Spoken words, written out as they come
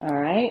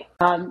right?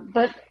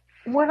 But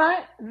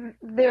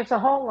there's a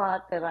whole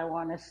lot that I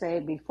want to say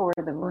before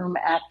the room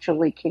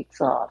actually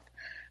kicks off.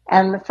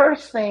 And the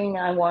first thing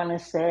I want to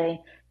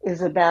say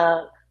is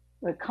about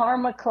the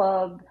Karma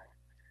Club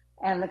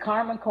and the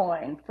Karma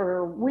Coin.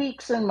 For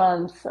weeks and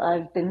months,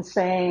 I've been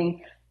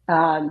saying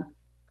um,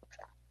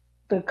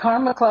 the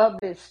Karma Club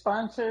is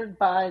sponsored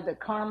by the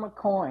Karma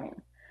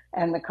Coin.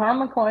 And the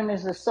Karma Coin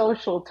is a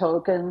social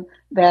token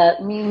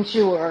that means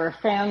you are a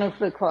fan of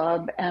the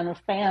club and a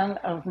fan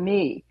of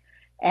me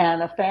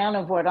and a fan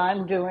of what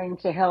I'm doing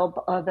to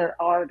help other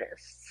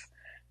artists.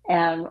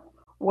 And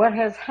what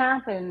has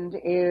happened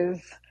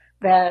is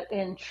that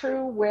in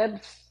true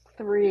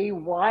Web3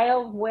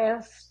 Wild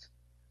West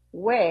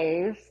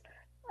ways,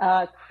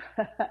 uh,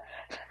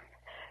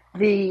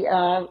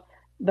 the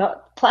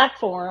the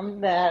platform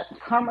that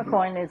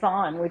KarmaCoin is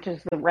on, which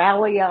is the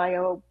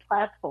Rally.io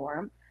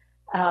platform,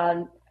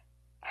 um,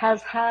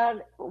 has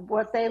had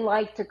what they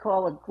like to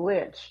call a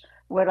glitch,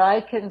 what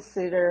I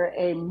consider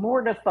a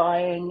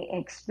mortifying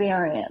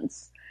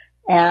experience.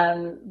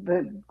 And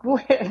the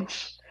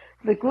glitch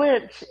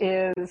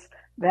is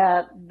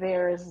that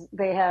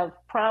they have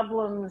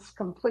problems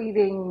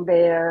completing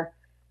their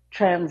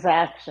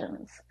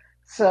transactions.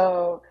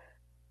 So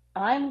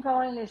I'm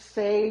going to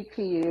say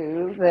to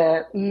you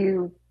that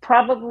you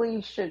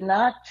probably should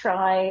not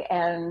try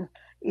and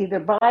either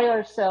buy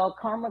or sell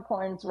Karma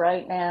Coins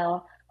right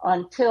now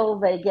until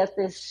they get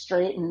this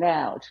straightened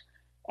out.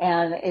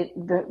 And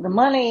the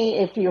money,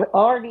 if you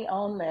already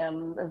own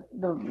them,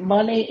 the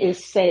money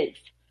is safe.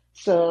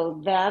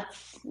 So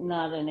that's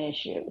not an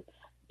issue.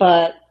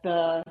 But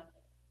the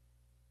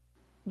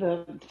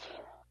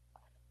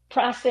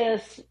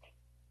process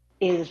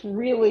is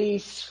really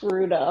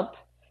screwed up.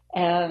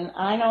 And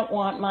I don't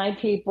want my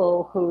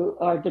people who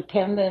are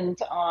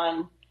dependent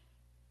on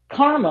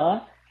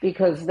karma,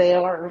 because they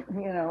are,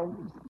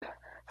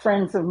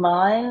 friends of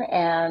mine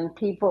and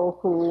people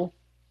who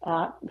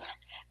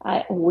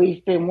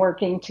we've been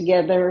working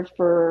together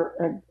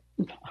for,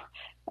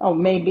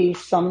 maybe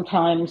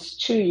sometimes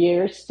 2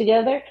 years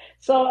together.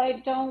 So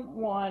I don't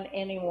want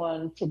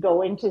anyone to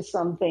go into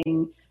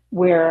something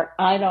where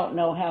I don't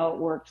know how it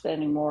works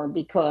anymore,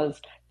 because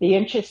the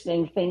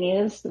interesting thing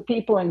is the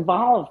people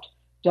involved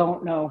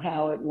don't know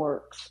how it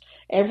works.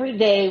 Every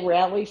day,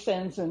 Rally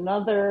sends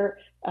another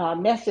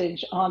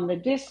message on the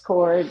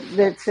Discord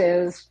that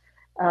says,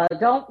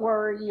 don't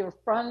worry, your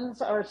funds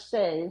are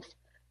safe.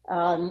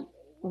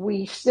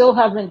 We still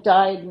haven't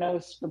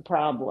diagnosed the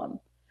problem.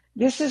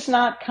 This is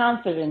not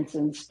confidence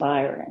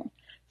inspiring.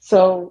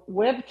 So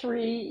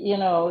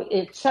Web3,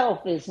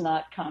 itself is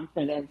not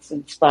confidence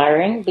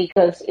inspiring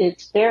because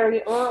it's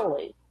very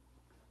early.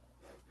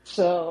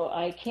 So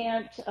I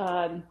can't,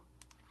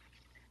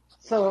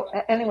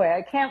 anyway,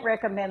 I can't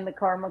recommend the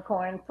Karma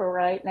Coin for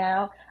right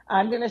now.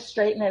 I'm going to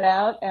straighten it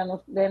out. And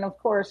then, of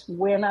course,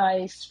 when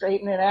I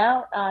straighten it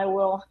out,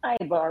 hi,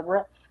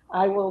 Barbara,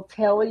 I will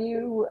tell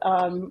you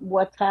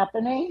what's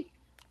happening,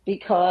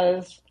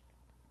 because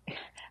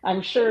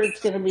I'm sure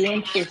it's going to be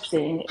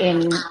interesting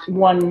in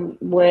one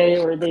way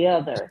or the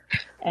other.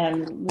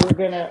 And we're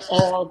going to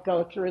all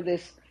go through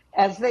this,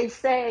 as they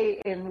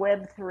say in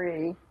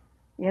Web3,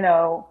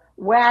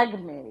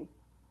 wag me,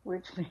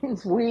 which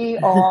means we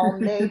all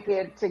make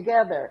it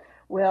together.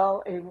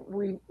 Well, if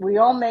we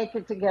all make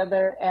it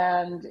together,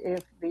 and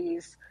if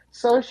these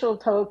social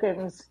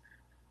tokens,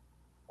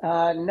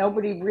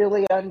 nobody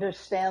really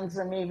understands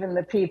them, even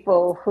the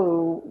people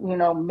who,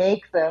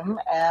 make them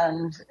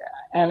and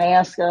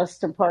ask us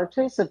to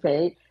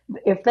participate.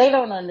 If they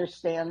don't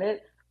understand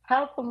it,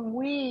 how can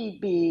we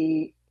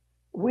the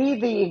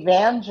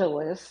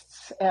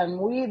evangelists and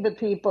we the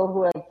people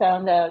who have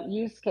found out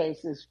use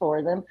cases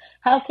for them,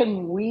 how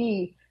can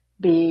we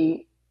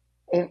be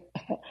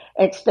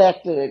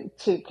expected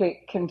to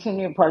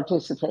continue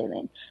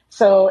participating?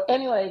 So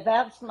anyway,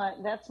 that's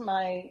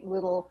my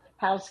little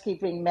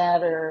housekeeping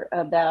matter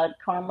about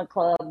Karma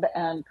Club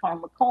and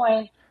Karma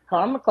Coin.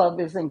 Karma Club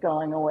isn't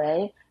going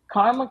away.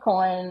 Karma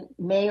Coin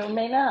may or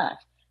may not.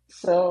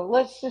 So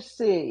let's just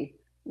see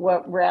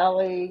what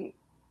Rally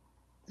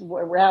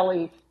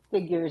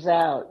figures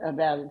out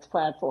about its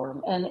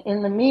platform. And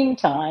in the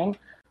meantime,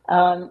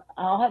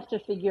 I'll have to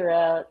figure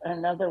out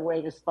another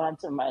way to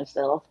sponsor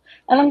myself.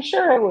 And I'm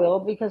sure I will,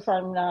 because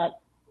I'm not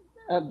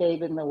a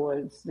babe in the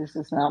woods. This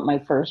is not my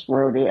first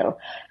rodeo.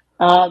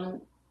 And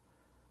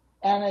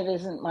it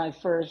isn't my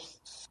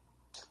first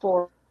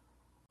for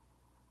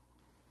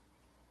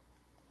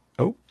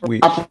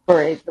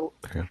operate.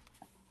 Okay.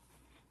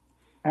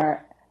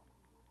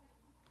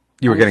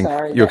 You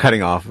were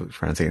cutting off,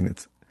 Francine.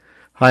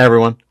 Hi,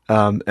 everyone,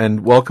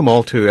 and welcome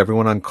all to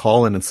everyone on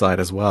call-in inside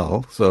as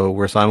well. So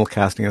we're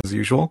simulcasting as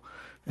usual,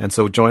 and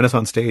so join us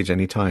on stage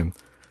anytime.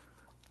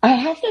 I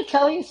have to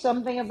tell you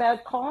something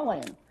about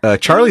calling.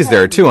 Charlie's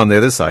there too on the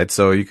other side,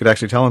 so you could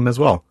actually tell him as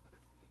well.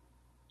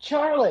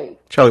 Charlie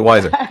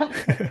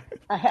Weiser.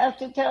 I have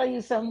to tell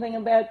you something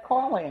about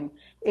calling.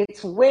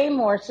 It's way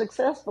more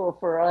successful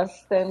for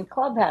us than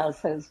Clubhouse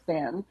has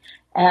been.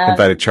 And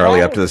invited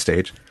Charlie up to the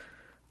stage.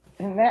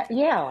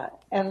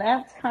 And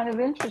that's kind of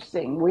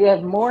interesting. We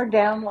have more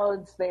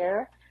downloads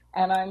there,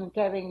 and I'm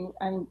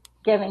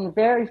getting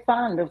very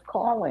fond of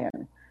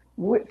call-in,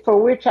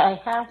 for which I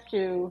have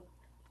to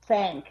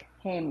thank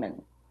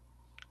Heyman.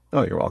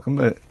 Oh, you're welcome.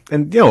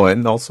 And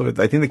and also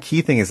I think the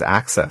key thing is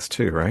access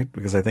too, right?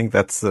 Because I think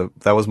that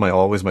was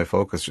always my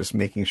focus, just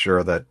making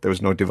sure that there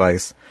was no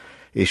device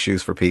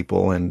issues for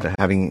people and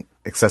having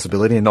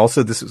accessibility. And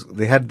also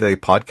they had the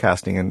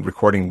podcasting and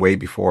recording way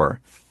before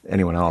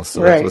anyone else,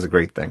 so that was Right. a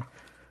great thing.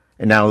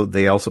 And now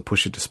they also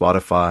push it to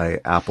Spotify,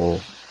 Apple,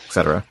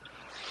 etc.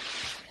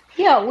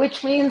 Yeah,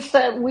 which means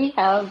that we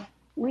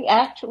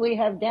actually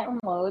have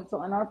downloads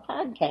on our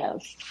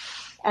podcast,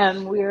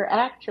 and we're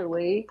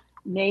actually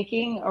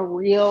making a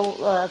real,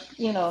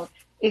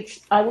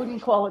 I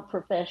wouldn't call it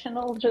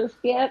professional just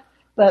yet,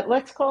 but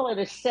let's call it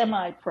a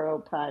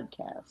semi-pro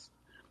podcast.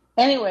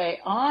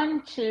 Anyway,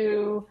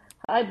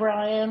 hi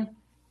Brian,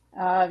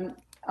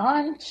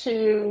 on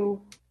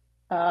to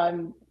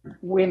um,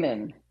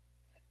 women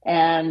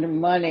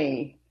and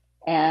money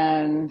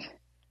and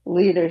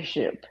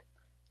leadership.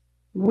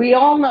 We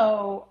all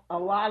know a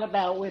lot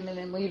about women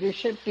in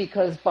leadership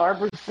because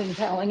Barbara's been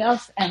telling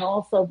us, and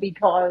also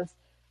because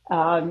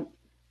um,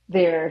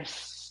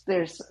 there's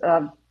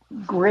a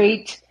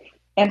great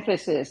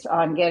emphasis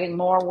on getting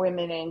more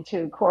women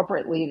into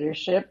corporate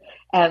leadership.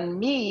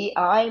 And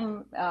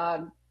I'm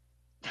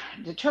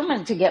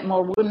determined to get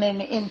more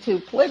women into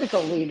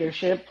political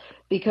leadership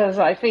because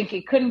I think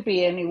it couldn't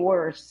be any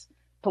worse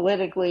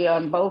politically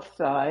on both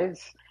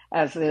sides,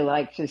 as they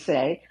like to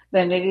say,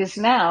 than it is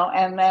now.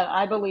 And that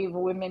I believe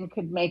women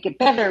could make it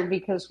better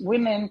because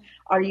women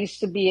are used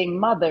to being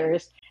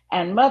mothers,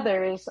 and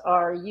mothers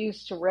are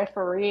used to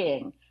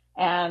refereeing.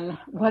 And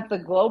what the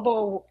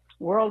global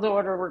world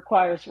order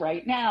requires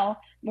right now,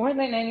 more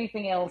than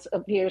anything else,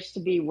 appears to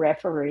be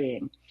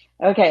refereeing.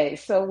 Okay,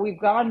 so we've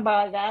gone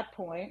by that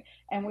point,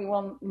 and we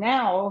will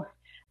now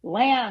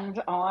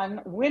land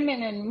on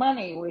women and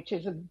money, which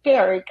is a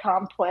very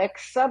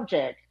complex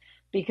subject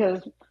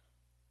because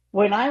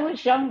when I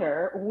was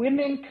younger,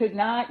 women could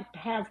not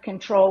have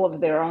control of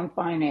their own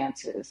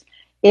finances.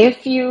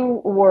 If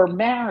you were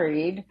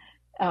married,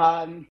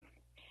 um,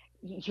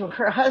 your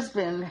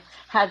husband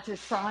had to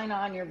sign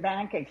on your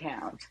bank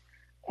account.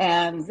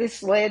 And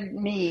this led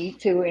me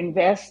to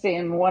invest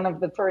in one of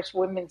the first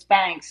women's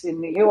banks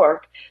in New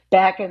York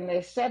back in the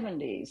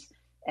 70s.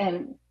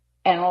 And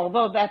and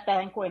although that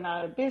bank went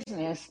out of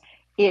business,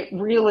 it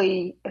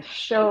really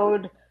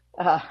showed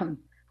um,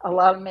 a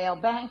lot of male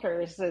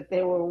bankers that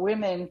there were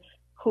women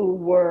who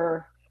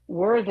were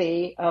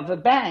worthy of a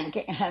bank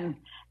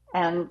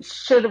and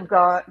should have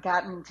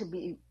gotten to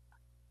be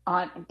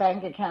on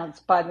bank accounts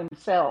by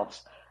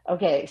themselves.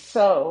 Okay,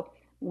 so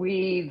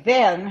we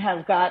then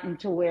have gotten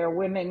to where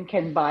women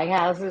can buy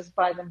houses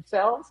by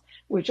themselves,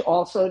 which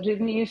also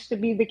didn't used to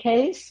be the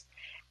case.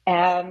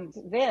 And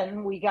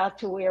then we got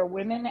to where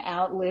women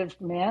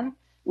outlived men,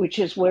 which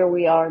is where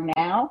we are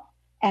now,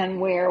 and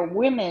where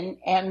women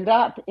end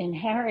up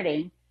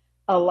inheriting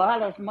a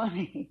lot of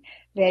money.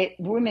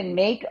 Women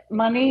make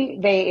money,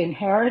 they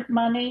inherit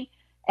money,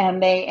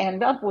 and they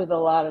end up with a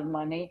lot of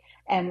money.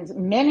 And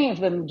many of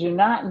them do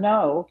not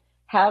know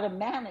how to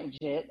manage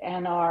it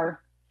and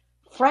are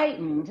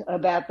frightened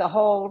about the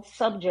whole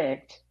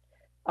subject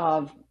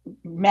of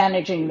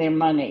managing their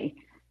money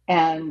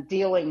and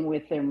dealing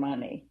with their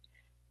money.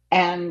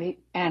 And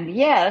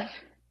yet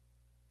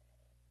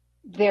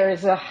there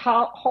is a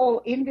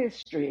whole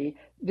industry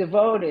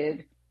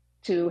devoted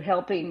to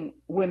helping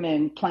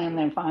women plan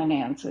their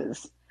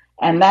finances.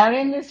 And that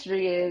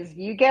industry is,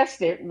 you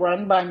guessed it,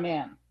 run by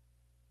men.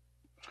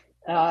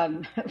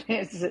 Um,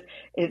 it's,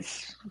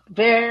 it's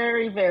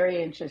very,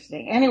 very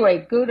interesting.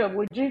 Anyway, Guda,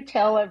 would you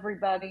tell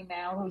everybody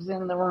now who's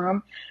in the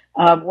room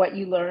what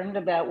you learned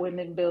about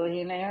women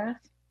billionaires?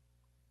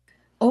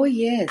 Oh,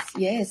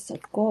 yes,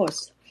 of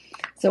course.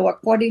 So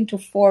according to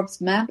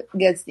Forbes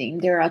magazine,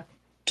 there are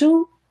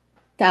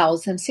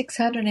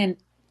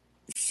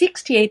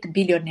 2,668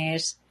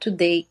 billionaires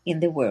today in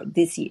the world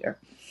this year,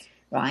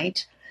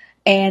 right?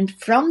 And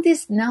from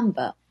this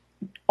number,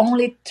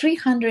 only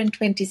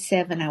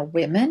 327 are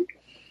women,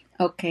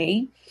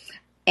 okay?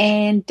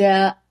 And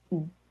their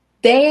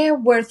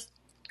worth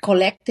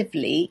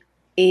collectively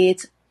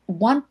is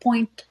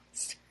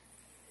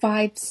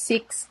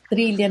 $1.56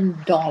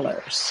 trillion,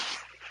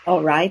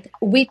 all right?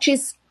 Which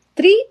is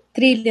 $3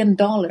 trillion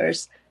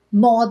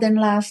more than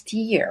last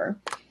year,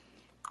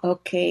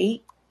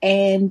 okay?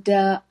 And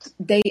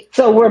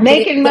So we're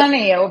making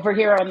money over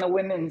here on the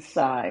women's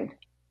side.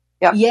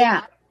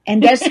 Yeah,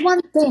 and there's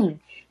one thing.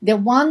 The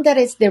one that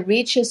is the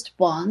richest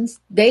ones,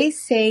 they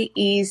say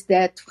is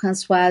that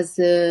Françoise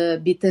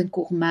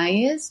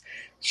Bittencourt-Meyers,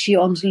 she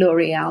owns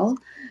L'Oreal,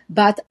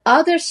 but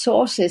other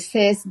sources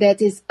says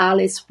that is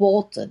Alice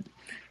Walton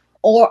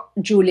or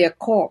Julia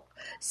Corp.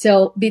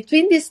 So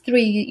between these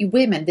three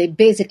women, they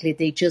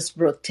just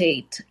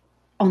rotate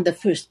on the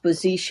first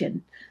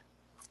position,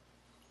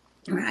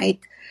 right?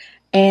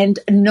 And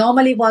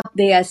normally what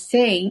they are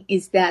saying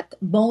is that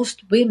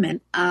most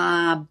women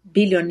are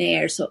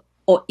billionaires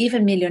or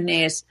even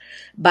millionaires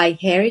by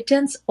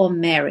inheritance or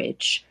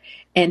marriage.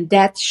 And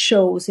that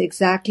shows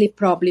exactly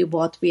probably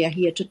what we are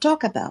here to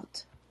talk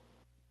about.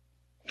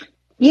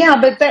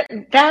 Yeah, but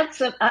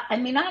I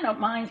mean, I don't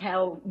mind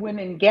how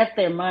women get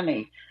their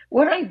money.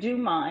 What I do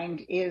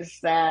mind is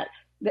that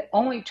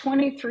only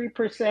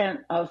 23%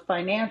 of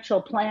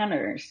financial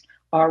planners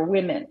are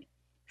women.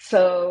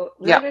 So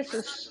Yeah.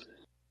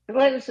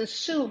 let us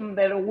assume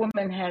that a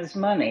woman has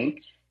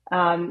money.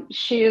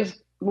 She is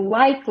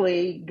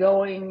likely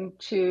going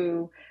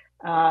to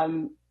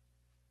um,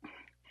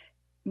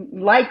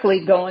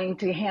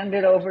 hand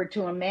it over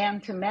to a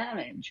man to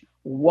manage.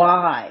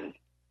 Why?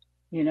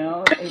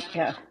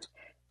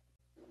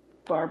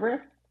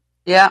 Barbara?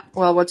 Yeah,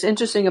 well, what's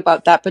interesting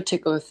about that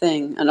particular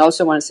thing, and I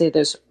also want to say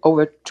there's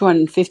over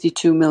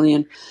 252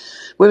 million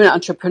women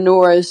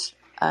entrepreneurs,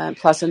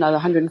 plus another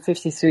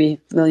 153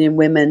 million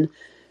women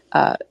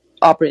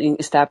operating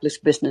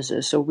established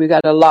businesses. So we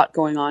got a lot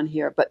going on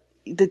here. But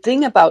the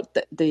thing about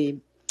the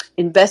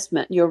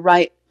investment, you're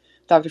right,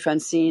 Dr.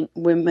 Francine,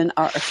 women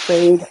are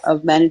afraid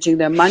of managing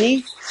their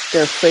money.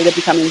 They're afraid of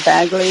becoming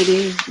bag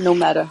lady, no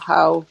matter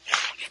how.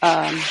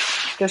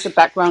 There's a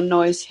background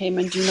noise.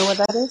 Heyman, do you know what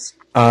that is?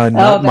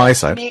 Not my That's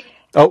side. me.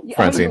 Oh,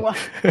 Francine.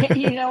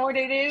 You know what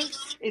it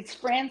is? It's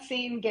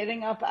Francine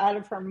getting up out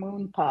of her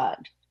moon pod.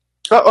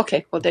 Oh,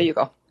 okay. Well, there you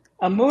go.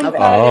 A moon Okay.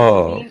 pod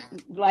is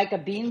Oh, like a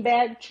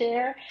beanbag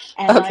chair,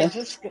 and Okay.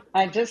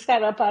 I just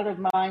got up out of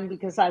mine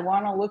because I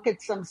want to look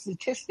at some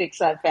statistics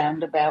I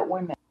found about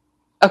women.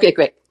 Okay,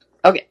 great.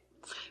 Okay.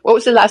 What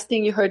was the last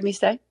thing you heard me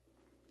say?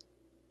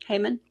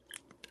 Heyman,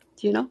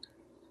 do you know?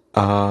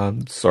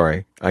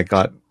 sorry, I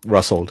got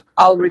rustled.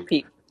 I'll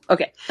repeat.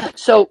 Okay.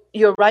 So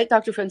you're right,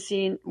 Dr.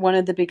 Francine. One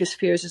of the biggest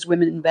fears is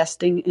women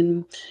investing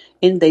in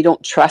they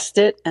don't trust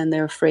it and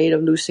they're afraid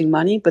of losing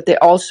money, but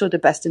they're also the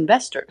best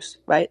investors,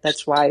 right?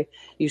 That's why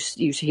you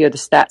hear the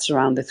stats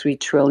around the 3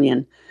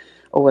 trillion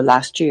over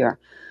last year.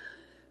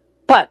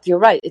 But you're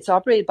right, it's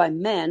operated by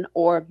men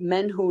or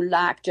men who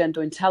lack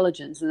gender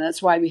intelligence. And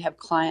that's why we have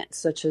clients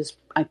such as,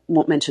 I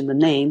won't mention the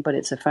name, but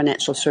it's a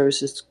financial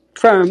services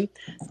firm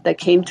that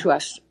came to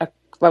us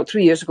about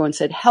 3 years ago and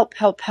said, help,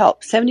 help,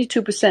 help.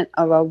 72%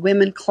 of our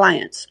women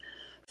clients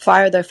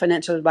fire their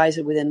financial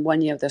advisor within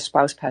 1 year of their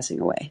spouse passing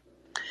away.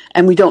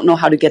 And we don't know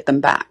how to get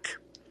them back.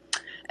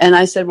 And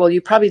I said, well,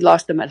 you probably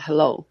lost them at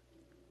hello.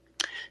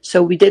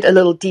 So we did a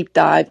little deep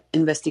dive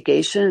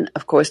investigation.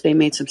 Of course, they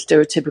made some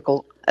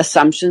stereotypical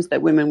assumptions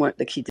that women weren't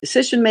the key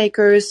decision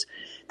makers.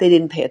 They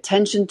didn't pay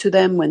attention to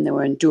them when they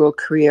were in dual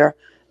career,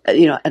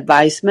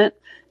 advisement.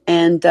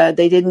 And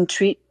they didn't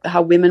treat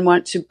how women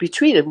want to be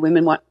treated.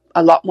 Women want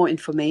a lot more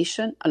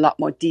information, a lot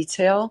more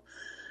detail.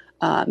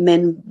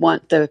 Men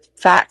want the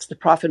facts, the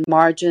profit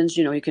margins.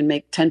 You can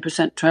make 10%,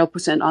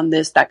 12% on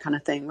this, that kind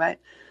of thing, right?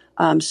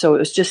 So it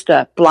was just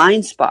a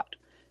blind spot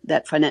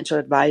that financial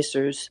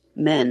advisors,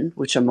 men,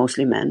 which are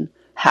mostly men,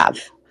 have.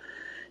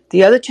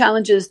 The other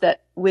challenge is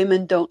that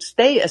women don't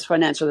stay as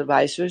financial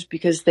advisors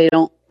because they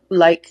don't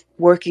like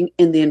working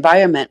in the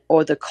environment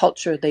or the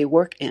culture they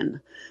work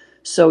in.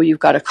 So you've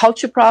got a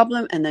culture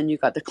problem, and then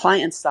you've got the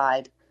client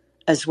side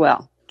as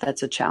well.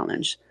 That's a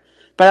challenge.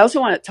 But I also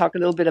want to talk a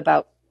little bit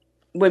about,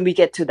 when we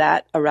get to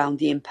that, around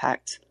the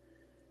impact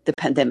the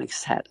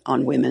pandemic's had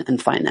on women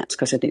and finance,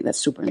 because I think that's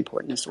super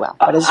important as well.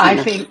 But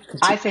I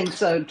think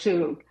so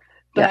too.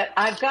 But Yeah.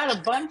 I've got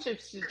a bunch of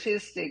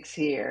statistics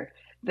here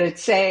that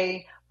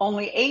say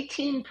only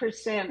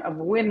 18% of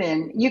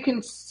women, you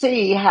can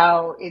see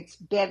how it's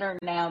better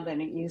now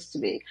than it used to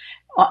be.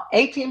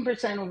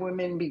 18% of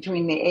women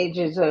between the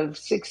ages of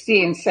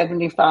 60 and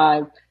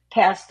 75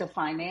 passed a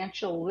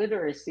financial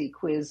literacy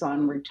quiz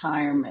on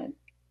retirement.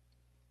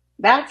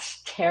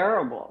 That's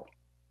terrible,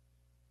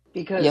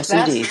 because Yes,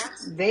 indeed.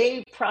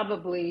 they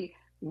probably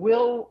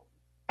will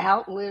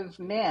outlive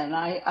men.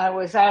 I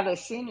was at a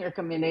senior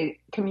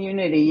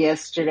community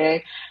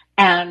yesterday,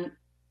 and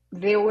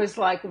there was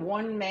like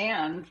one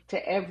man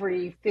to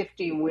every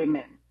 50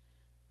 women.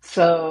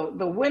 So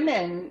the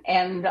women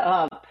end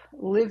up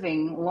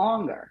living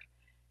longer.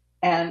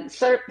 And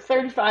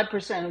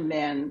 35% of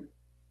men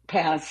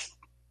pass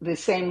the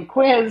same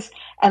quiz.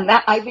 And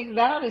I think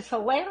that is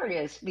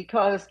hilarious,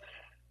 because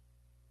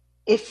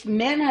if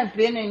men have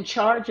been in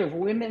charge of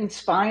women's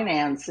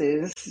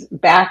finances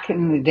back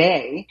in the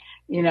day,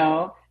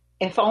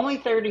 if only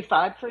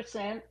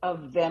 35%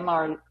 of them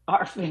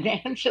are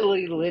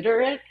financially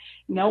literate,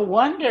 no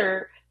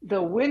wonder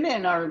the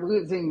women are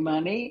losing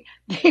money,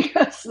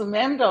 because the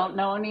men don't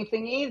know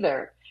anything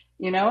either.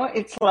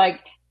 It's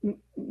like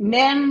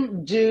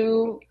men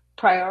do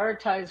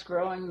prioritize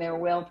growing their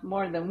wealth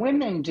more than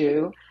women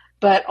do,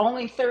 but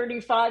only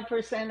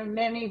 35% of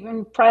men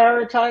even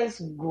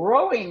prioritize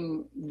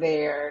growing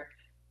their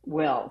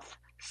wealth.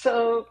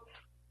 So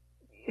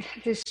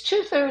there's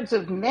 2/3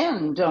 of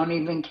men don't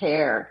even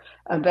care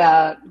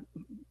about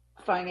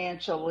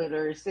financial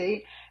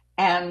literacy,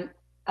 and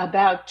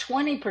about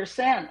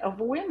 20% of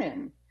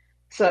women.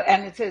 So,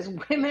 and it says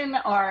women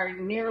are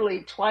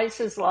nearly twice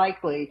as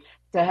likely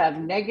to have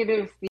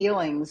negative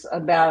feelings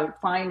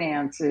about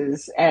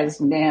finances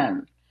as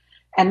men.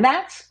 And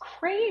that's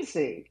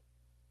crazy.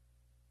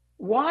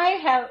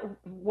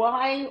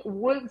 Why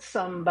would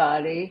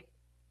somebody,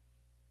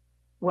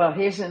 well,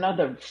 here's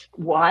another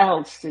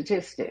wild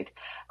statistic.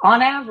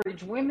 On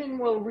average, women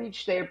will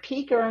reach their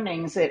peak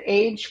earnings at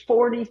age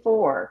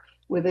 44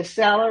 with a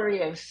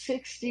salary of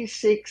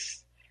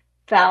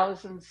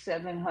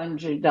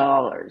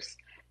 $66,700.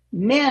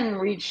 Men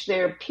reach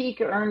their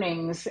peak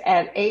earnings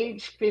at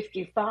age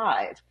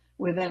 55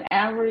 with an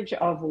average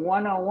of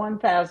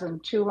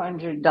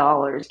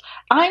 $101,200.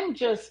 I'm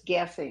just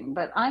guessing,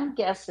 but I'm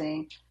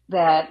guessing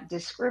that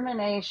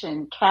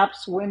discrimination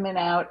caps women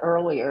out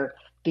earlier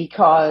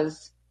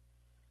because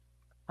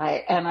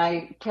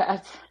I'm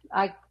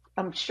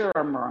sure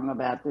I'm wrong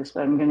about this,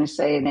 but I'm going to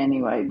say it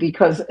anyway,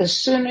 because as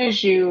soon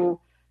as you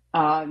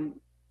are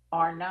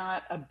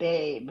not a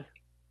babe,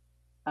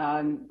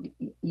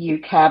 you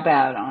cap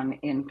out on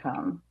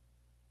income.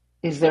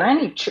 Is there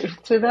any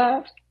truth to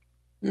that?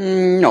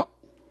 No,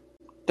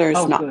 there's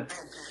Oh, not. good.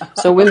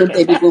 So women,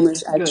 Okay, baby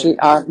boomers that's actually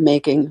good. are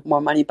making more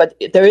money. But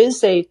there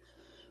is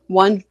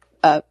one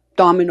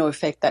domino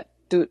effect that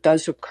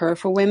does occur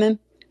for women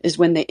is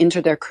when they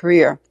enter their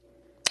career,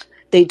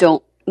 they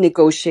don't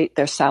negotiate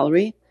their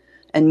salary,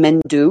 and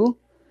men do.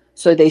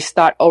 So they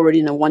start already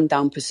in a one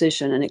down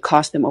position, and it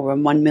costs them over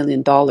 $1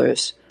 million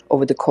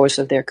over the course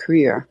of their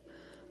career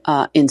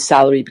in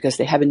salary because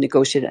they haven't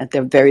negotiated at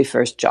their very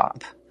first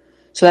job.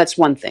 So that's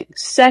one thing.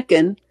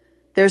 Second,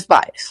 there's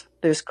bias.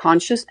 There's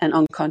conscious and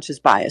unconscious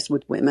bias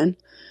with women.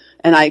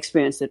 And I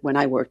experienced it when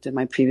I worked at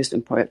my previous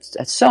employer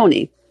at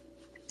Sony.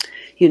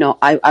 You know,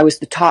 I was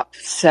the top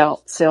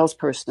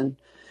salesperson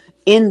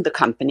in the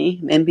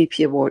company,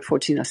 MVP award,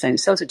 14 Outstanding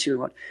Sales Achievement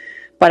Award.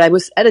 But I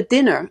was at a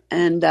dinner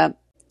and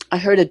I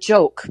heard a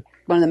joke.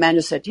 One of the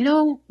managers said, you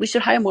know, we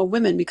should hire more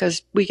women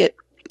because we get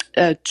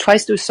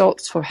twice the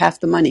results for half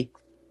the money.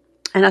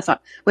 And I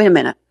thought, wait a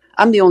minute,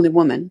 I'm the only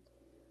woman.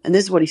 And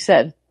this is what he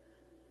said.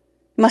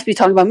 He must be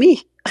talking about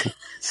me.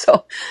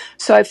 So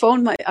I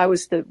phoned I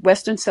was the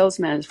Western sales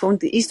manager, phoned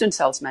the Eastern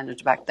sales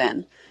manager back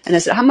then. And I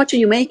said, how much are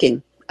you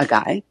making, a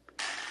guy?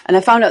 And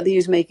I found out that he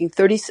was making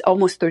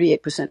almost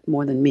 38%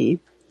 more than me.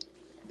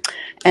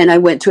 And I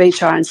went to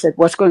HR and said,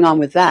 what's going on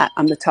with that?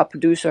 I'm the top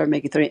producer,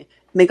 making 30.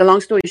 Make a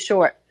long story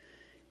short,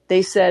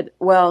 they said,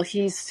 well,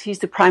 he's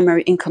the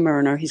primary income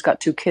earner. He's got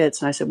 2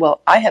 kids. And I said,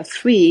 well, I have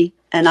 3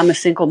 and I'm a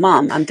single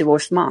mom. I'm a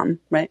divorced mom,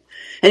 right?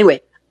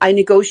 Anyway, I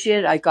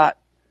negotiated. I got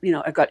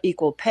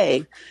equal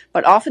pay,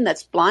 but often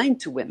that's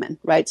blind to women,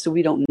 right? So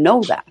we don't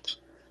know that.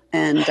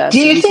 And Do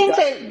you think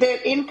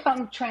that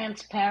income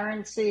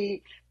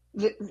transparency,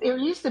 there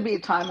used to be a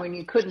time when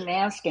you couldn't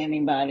ask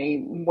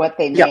anybody what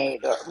they Yep.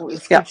 made, or it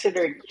was Yep.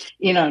 considered,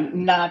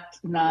 not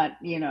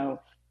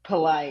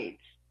polite.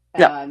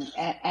 Yep.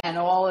 And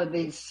all of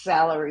these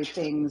salary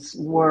things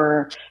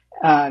were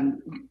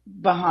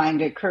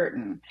behind a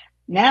curtain.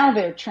 Now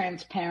they're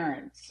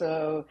transparent.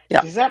 So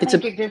does that make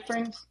a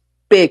difference?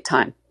 Big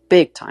time.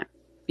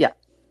 Yeah.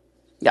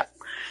 Yeah.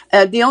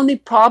 The only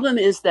problem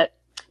is that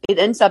it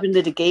ends up in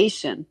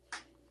litigation.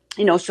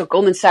 You know, so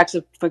Goldman Sachs,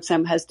 for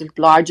example, has the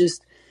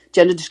largest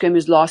gender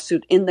discrimination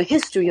lawsuit in the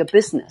history of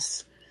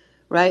business,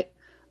 right?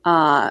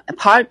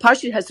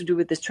 Partially has to do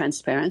with this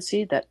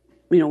transparency that,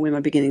 women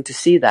are beginning to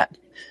see that.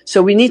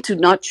 So we need to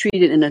not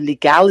treat it in a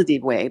legality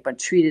way, but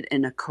treat it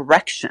in a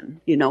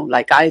correction,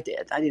 like I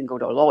did. I didn't go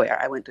to a lawyer.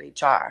 I went to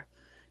HR.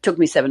 It took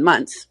me 7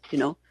 months,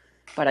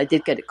 but I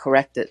did get it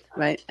corrected,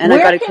 right? And Where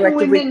I got it can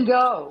corrected. women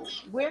go?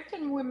 Where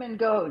can women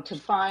go to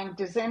find?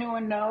 Does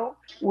anyone know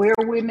where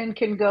women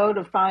can go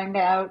to find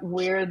out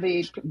where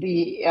the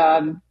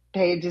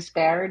pay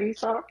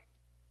disparities are?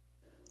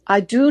 I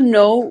do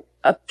know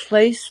a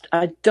place.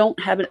 I don't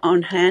have it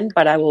on hand,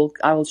 but I will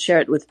share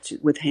it with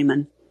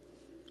Heyman.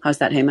 How's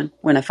that, Heyman?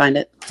 When I find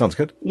it, sounds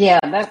good. Yeah,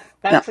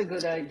 that's a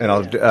good idea. And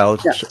I'll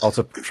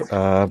also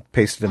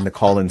paste it in the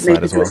call-in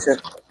side as well.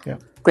 Yeah.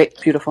 Great,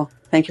 beautiful.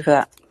 Thank you for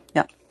that.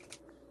 Yeah.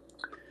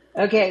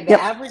 Okay,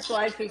 the average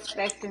life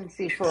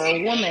expectancy for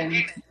a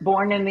woman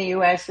born in the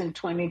U.S. in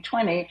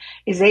 2020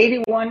 is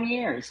 81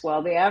 years,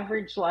 while the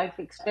average life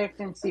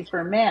expectancy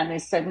for men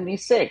is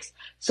 76.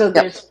 So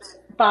there's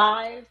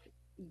 5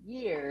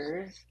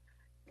 years,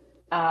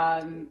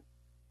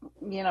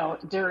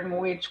 during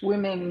which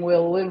women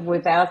will live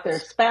without their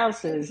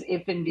spouses,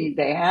 if indeed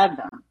they had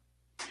them.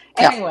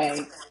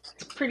 Anyway,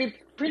 it's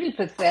pretty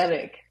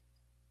pathetic.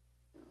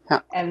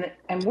 Yeah.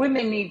 And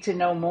women need to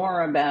know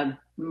more about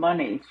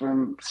money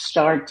from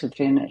start to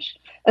finish,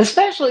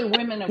 especially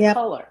women of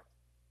color.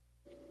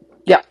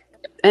 Yeah.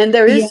 And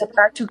there is,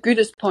 back to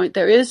Guida's point,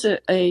 there is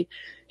a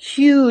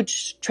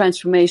huge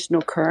transformation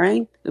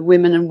occurring. The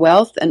women in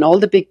wealth and all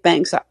the big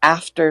banks are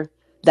after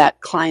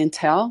that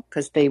clientele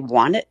because they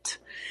want it.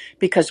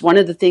 Because one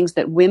of the things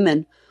that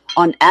women,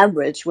 on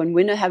average, when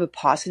women have a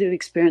positive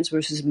experience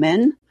versus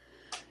men,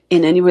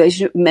 in any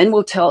relationship, men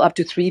will tell up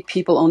to 3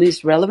 people only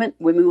is relevant.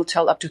 Women will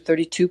tell up to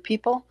 32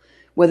 people,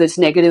 whether it's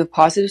negative or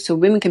positive. So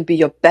women can be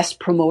your best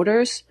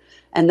promoters.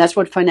 And that's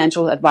what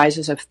financial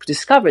advisors have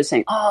discovered,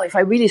 saying, oh, if I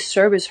really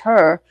service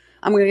her,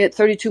 I'm going to get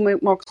 32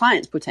 more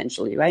clients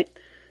potentially, right?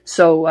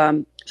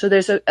 So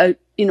there's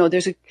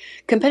there's a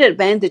competitive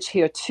advantage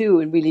here too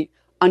in really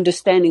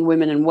understanding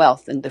women and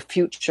wealth and the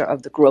future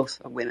of the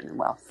growth of women and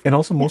wealth. And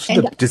also, most of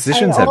And the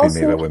decisions have been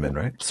made by also, women,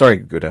 right? Sorry,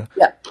 Guda.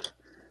 Yeah,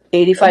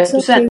 it's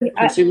 85% okay.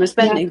 consumer Yeah.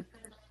 spending.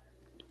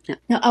 Yeah.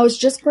 Now, I was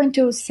just going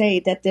to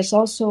say that there's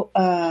also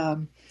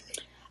an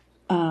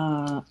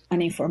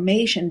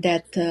information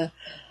that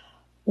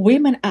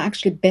women are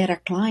actually better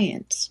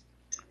clients.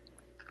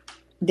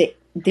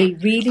 They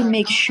really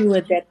make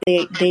sure that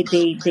they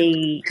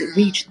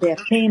reach their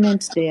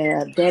payments,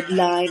 their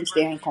deadlines,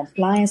 they're in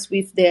compliance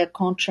with their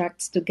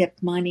contracts to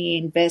get money,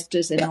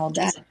 investors, and all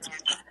that.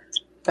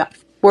 Yeah.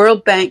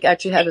 World Bank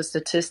actually had a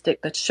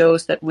statistic that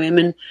shows that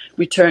women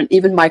return,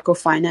 even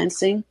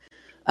microfinancing,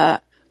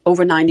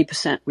 over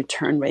 90%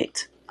 return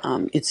rate.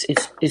 It's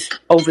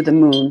over the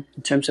moon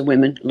in terms of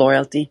women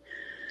loyalty.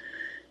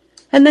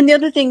 And then the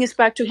other thing is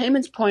back to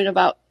Heyman's point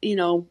about,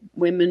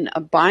 women a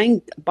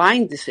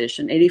buying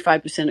decision.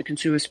 85% of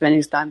consumer spending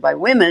is done by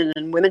women,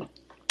 and women,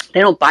 they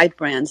don't buy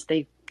brands.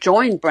 They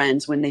join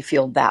brands when they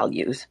feel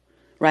valued,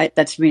 right?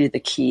 That's really the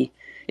key.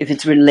 If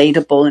it's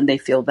relatable and they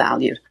feel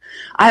valued.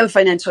 I have a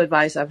financial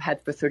advisor I've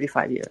had for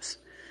 35 years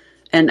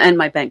and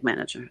my bank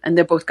manager, and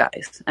they're both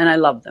guys, and I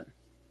love them.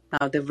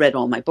 They've read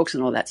all my books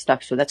and all that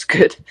stuff, so that's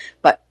good.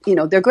 But,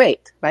 they're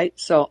great, right?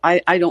 So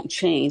I don't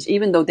change.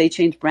 Even though they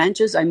change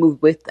branches, I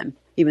move with them,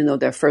 even though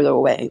they're further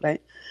away,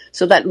 right?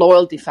 So that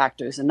loyalty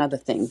factor is another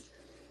thing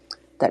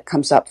that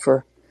comes up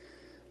for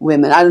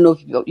women. I don't know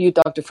if you,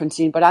 Dr.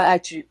 Francine, but I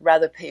actually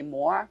rather pay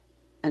more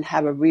and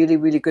have a really,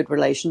 really good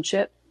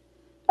relationship.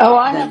 Oh,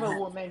 I have a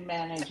woman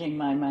managing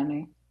my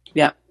money.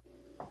 Yeah.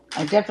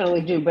 I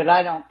definitely do, but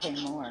I don't pay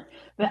more.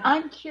 But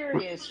I'm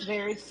curious,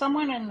 there is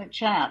someone in the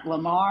chat,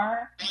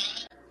 Lamar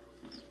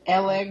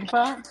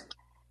Elegba,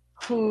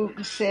 who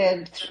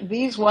said,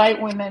 these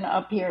white women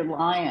up here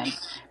lying.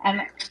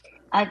 And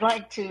I'd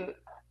like to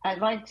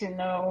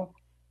know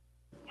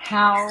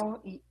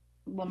how,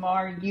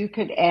 Lamar, you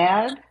could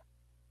add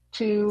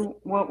to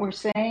what we're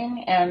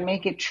saying and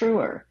make it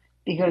truer.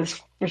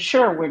 Because for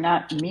sure we're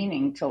not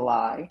meaning to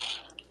lie.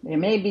 There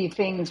may be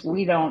things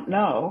we don't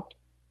know,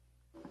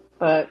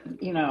 but,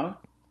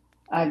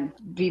 I'd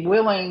be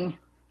willing,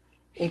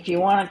 if you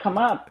want to come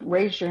up,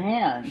 raise your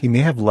hand. He may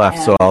have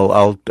left, so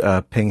I'll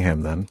ping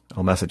him then.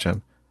 I'll message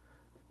him.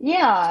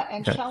 Yeah,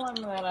 and tell him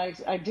that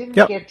I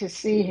didn't get to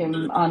see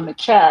him on the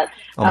chat.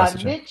 I'll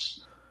message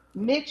him.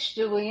 Mitch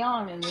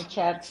DeLeon in the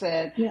chat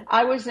said,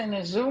 I was in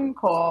a Zoom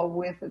call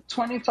with a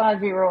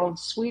 25-year-old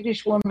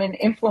Swedish woman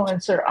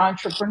influencer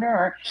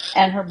entrepreneur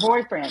and her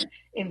boyfriend.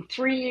 In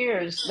 3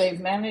 years, they've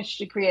managed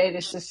to create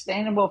a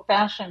sustainable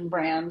fashion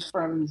brand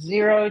from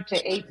 0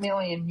 to 8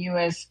 million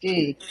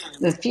USD.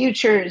 The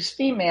future is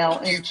female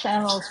in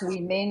channels we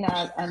may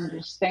not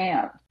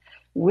understand.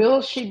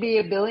 Will she be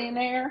a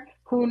billionaire?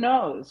 Who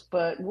knows?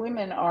 But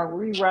women are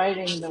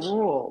rewriting the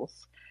rules.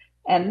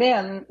 And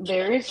then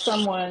there is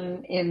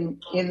someone in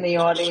the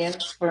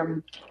audience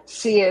from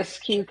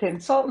CSQ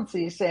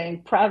Consultancy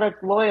saying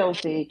product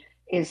loyalty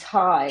is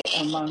high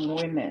among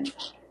women.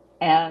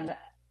 And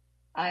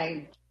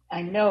I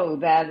know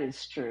that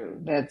is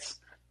true.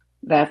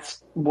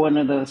 That's one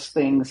of those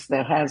things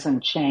that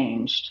hasn't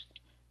changed.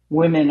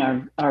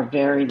 Women are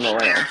very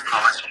loyal.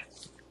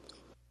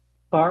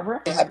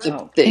 Barbara?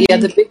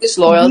 The biggest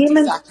loyalty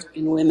factor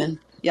in women.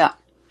 Yeah.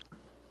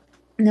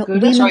 No,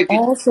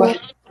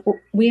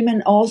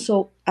 women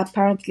also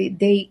apparently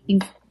they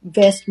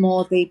invest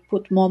more. They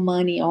put more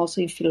money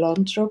also in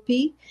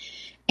philanthropy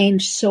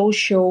and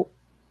social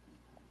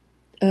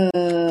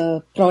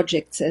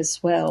projects as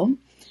well,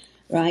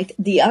 right?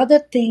 The other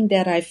thing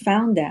that I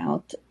found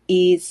out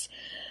is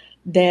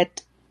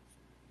that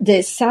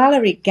the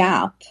salary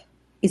gap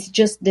is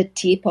just the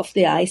tip of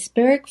the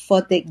iceberg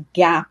for the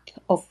gap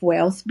of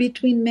wealth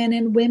between men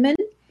and women.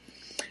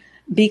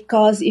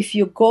 Because if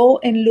you go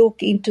and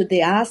look into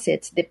the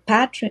assets, the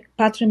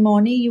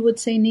patrimony, you would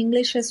say in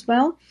English as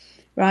well,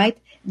 right?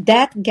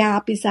 That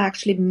gap is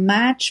actually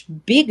much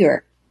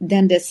bigger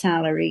than the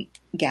salary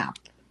gap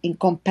in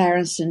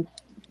comparison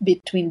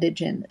between the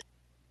genders.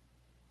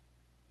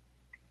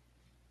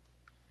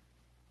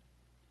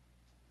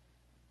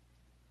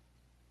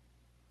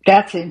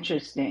 That's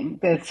interesting.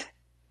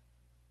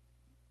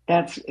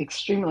 That's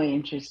extremely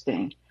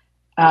interesting.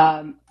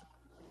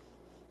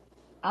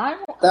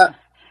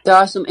 There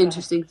are some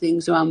interesting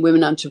things around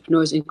women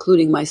entrepreneurs,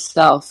 including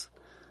myself,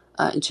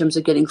 in terms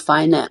of getting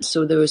finance.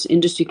 So there was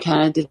Industry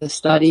Canada did a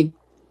study,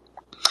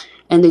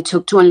 and they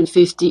took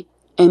 250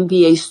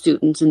 MBA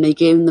students, and they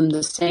gave them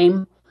the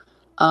same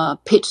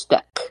pitch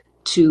deck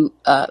to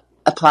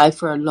apply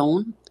for a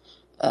loan.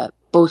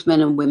 Both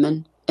men and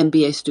women,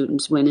 MBA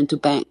students, went into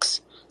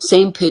banks.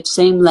 Same pitch,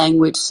 same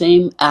language,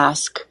 same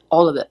ask,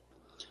 all of it.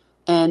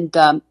 And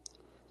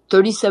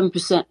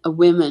 37% of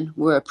women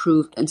were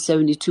approved and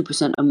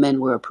 72% of men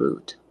were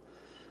approved.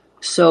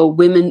 So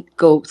women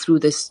go through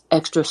this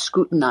extra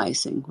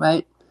scrutinizing,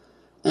 right?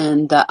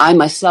 And I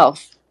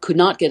myself could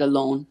not get a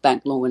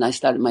bank loan when I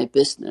started my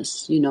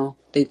business.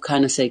 They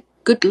kind of say,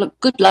 good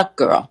luck,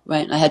 girl,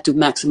 right? I had to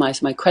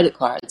maximize my credit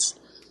cards.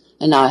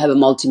 And now I have a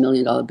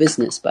multi-million-dollar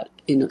business, but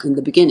in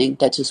the beginning,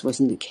 that just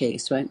wasn't the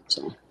case, right?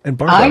 So, And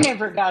I Barbara,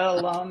 never got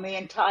a loan the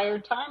entire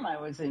time I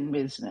was in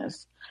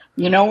business.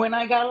 You know when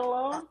I got a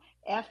loan?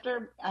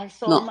 After I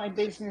sold no, my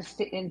business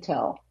to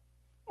Intel.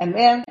 And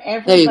then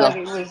there you go.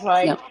 everybody was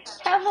like, Yeah,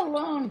 have a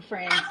loan,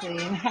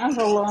 Francine, have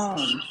a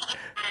loan.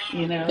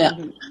 You yeah.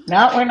 know,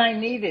 not when I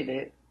needed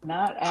it,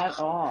 not at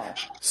all.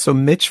 so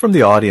Mitch from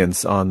the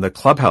audience on the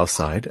Clubhouse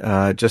side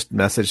just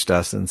messaged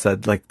us and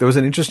said, like, there was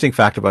an interesting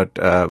fact about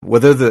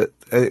whether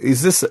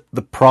is this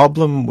the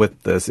problem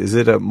with this? Is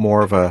it a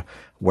more of a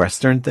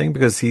Western thing?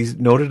 Because he's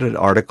noted an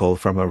article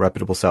from a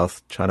reputable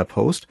South China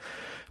Post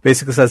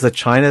basically says that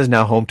China is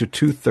now home to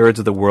 2/3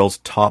 of the world's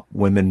top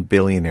women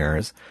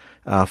billionaires,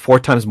 4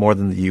 times more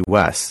than the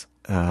U.S.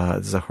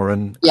 This is a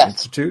Hurun Yes.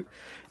 Institute.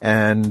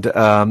 And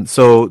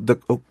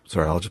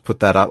sorry, I'll just put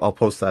that up. I'll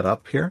post that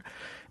up here.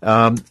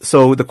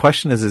 So the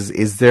question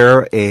is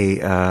there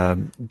a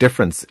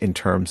difference in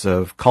terms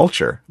of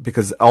culture?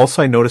 Because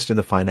also I noticed I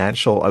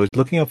was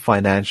looking up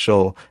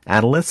financial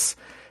analysts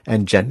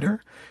and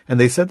gender, and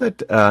they said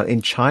that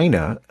in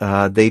China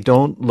they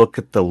don't look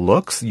at the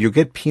looks. You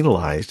get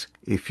penalized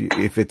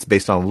if it's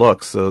based on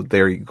looks. So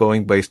they're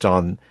going based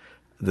on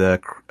the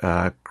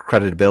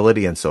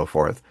credibility and so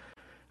forth.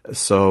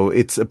 So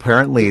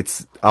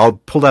I'll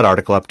pull that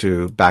article up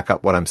to back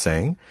up what I'm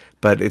saying,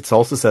 but it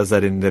also says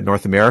that in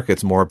North America,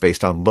 it's more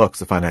based on looks,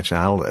 the financial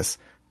analysts.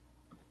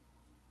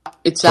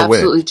 It's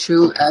absolutely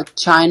true.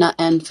 China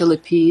and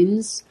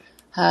Philippines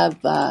have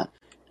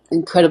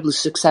incredibly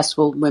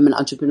successful women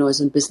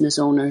entrepreneurs and business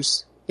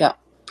owners. Yeah,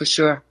 for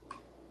sure.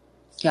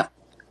 Yeah.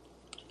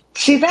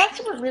 See,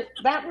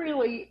 that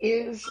really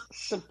is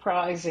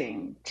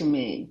surprising to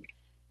me.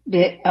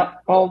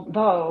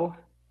 Although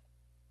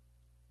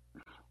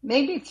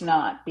maybe it's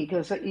not,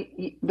 because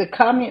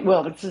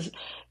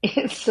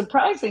it's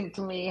surprising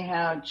to me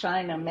how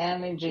China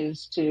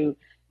manages to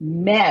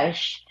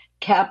mesh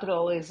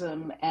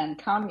capitalism and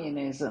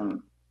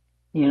communism.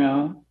 You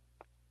know,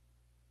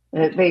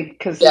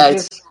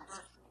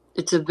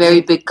 It's a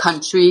very big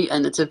country,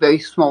 and it's a very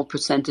small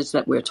percentage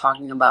that we're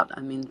talking about. I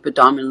mean,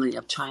 predominantly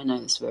of China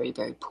is very,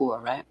 very poor,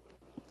 right?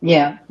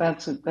 Yeah,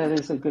 that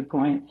is a good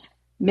point.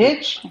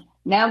 Mitch,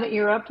 now that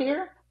you're up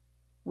here,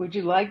 would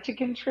you like to Yeah,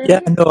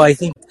 contribute? no, I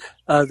think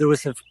there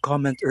was a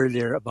comment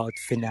earlier about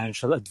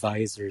financial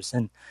advisors.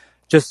 And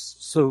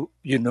just so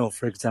you know,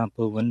 for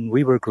example, when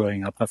we were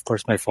growing up, of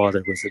course, my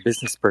father was a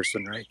business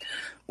person, right?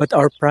 But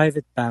our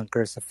private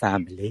banker as a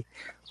family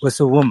was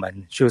a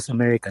woman. She was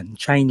American,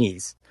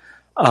 Chinese.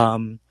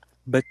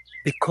 But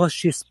because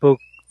she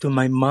spoke to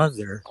my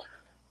mother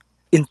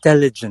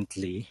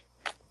intelligently,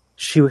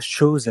 she was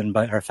chosen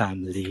by our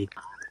family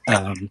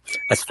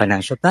as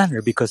financial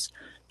planner because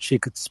she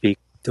could speak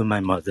to my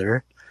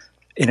mother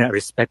in a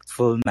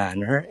respectful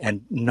manner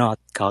and not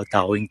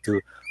kowtowing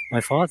to my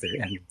father.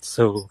 And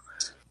so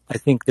I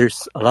think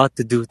there's a lot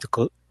to do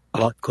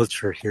about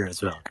culture here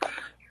as well,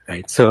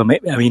 right? So,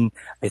 I mean,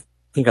 I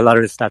think a lot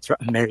of the stats are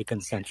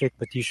American-centric,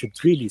 but you should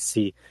really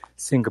see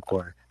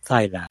Singapore,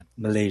 Thailand,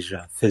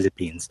 Malaysia,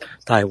 Philippines,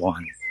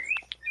 Taiwan,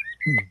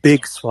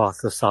 big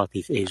swath of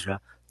Southeast Asia.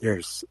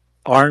 There's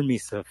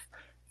armies of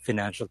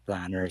financial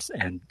planners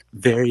and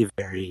very,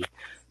 very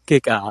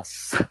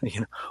kick-ass,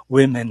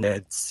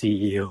 women-led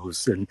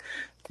CEOs, and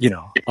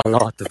a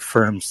lot of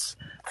firms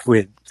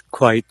with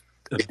quite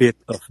a bit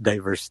of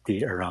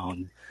diversity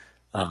around,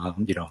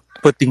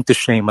 putting to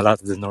shame a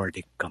lot of the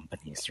Nordic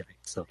companies,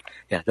 right? So,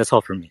 yeah, that's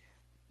all from me.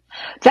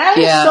 That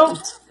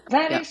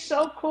is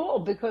so cool,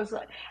 because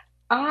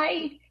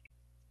I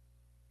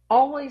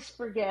always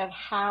forget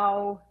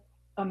how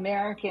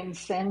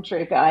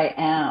American-centric I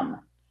am.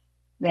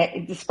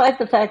 That despite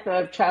the fact that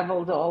I've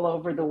traveled all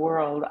over the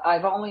world,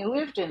 I've only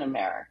lived in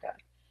America.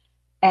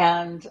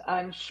 And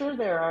I'm sure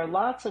there are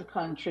lots of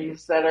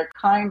countries that are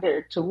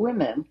kinder to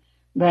women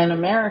than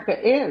America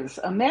is.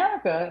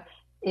 America,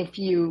 if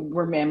you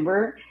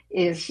remember,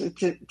 is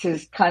to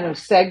kind of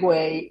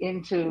segue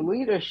into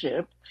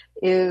leadership,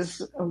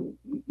 is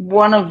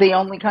one of the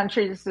only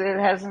countries that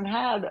hasn't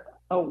had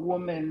a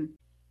woman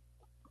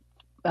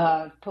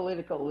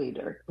political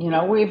leader.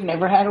 We've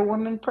never had a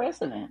woman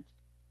president.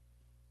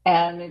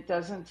 And it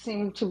doesn't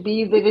seem to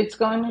be that it's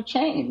going to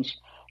change.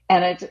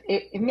 And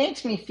it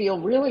makes me feel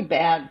really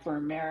bad for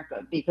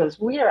America, because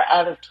we are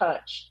out of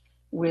touch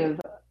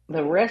with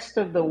the rest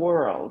of the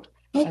world.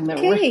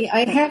 Okay,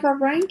 I have a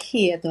rank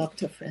here,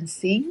 Dr.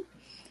 Francine.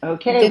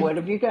 Okay, what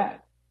have you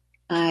got?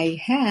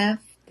 I have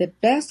the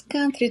best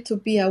country to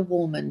be a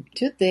woman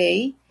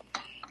today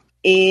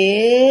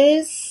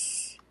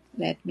is,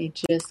 let me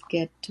just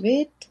get to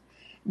it,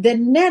 the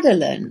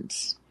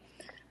Netherlands.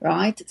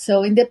 Right,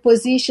 so in the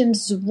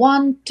positions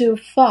 1 to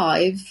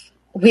 5,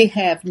 we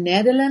have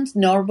Netherlands,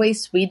 Norway,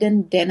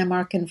 Sweden,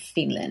 Denmark, and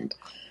Finland.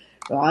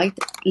 Right,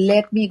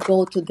 let me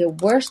go to the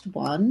worst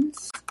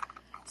ones.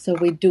 So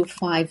we do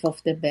 5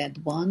 of the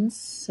bad ones,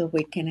 so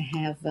we can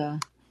have a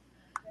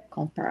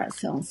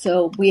comparison.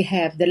 So we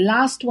have the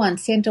last one,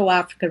 Central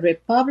African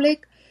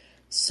Republic,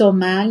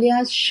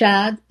 Somalia,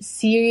 Chad,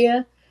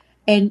 Syria,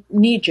 and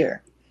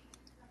Niger.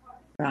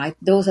 right?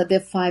 Those are the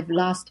 5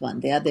 last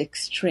ones. They are the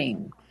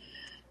extreme.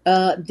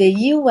 The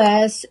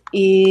US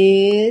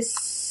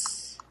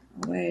is,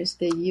 where's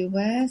the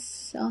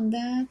US on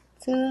that?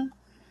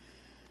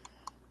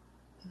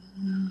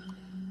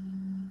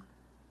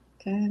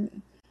 Okay.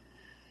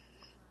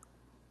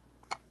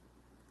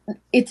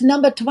 It's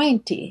number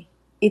 20.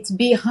 It's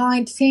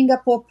behind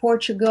Singapore,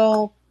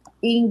 Portugal,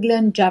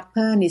 England,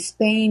 Japan,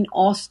 Spain,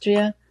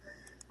 Austria.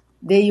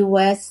 The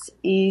US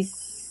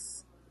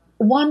is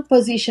one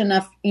position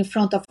in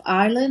front of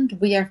Ireland.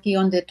 We are here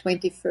on the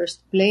 21st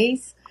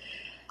place.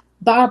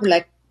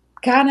 Barbara,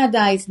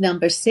 Canada is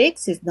number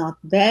 6. It's not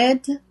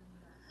bad.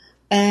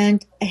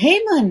 And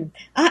Heyman,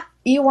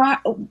 you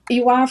are.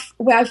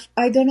 Well,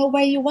 I don't know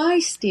where you are,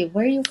 Steve.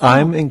 Where are you from?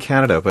 I'm in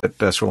Canada,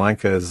 but Sri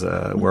Lanka is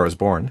where I was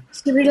born.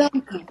 Sri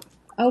Lanka.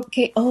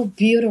 Okay. Oh,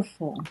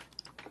 beautiful.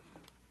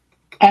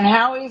 And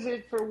how is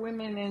it for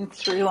women in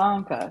Sri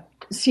Lanka?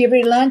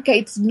 Sri Lanka,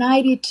 it's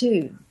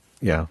 92.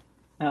 Yeah.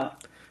 Oh.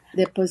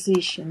 The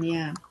position,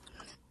 yeah.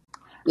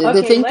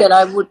 The thing that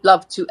I would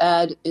love to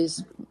add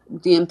is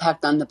the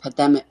impact on the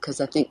pandemic,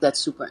 because I think that's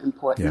super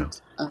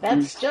important. Yeah.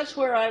 That's just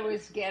where I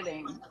was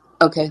getting.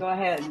 Okay. Go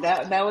ahead.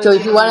 That was so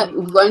if you want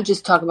to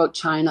just talk about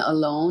China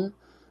alone,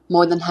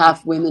 more than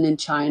half women in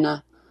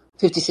China,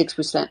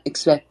 56%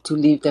 expect to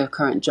leave their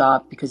current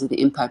job because of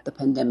the impact the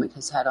pandemic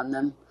has had on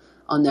them,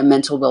 on their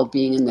mental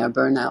well-being and their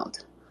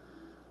burnout.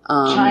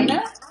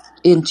 China?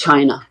 In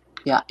China.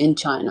 Yeah, in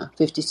China.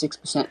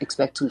 56%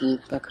 expect to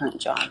leave their current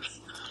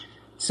jobs.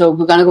 So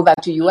we're going to go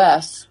back to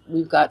U.S.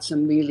 We've got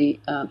some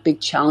really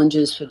big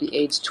challenges for the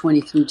age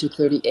 23 to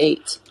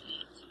 38.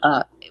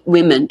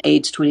 Women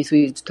aged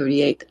 23 to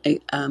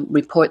 38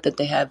 report that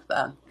they have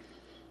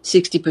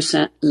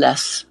 60%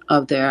 less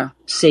of their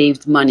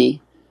saved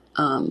money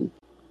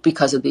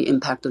because of the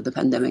impact of the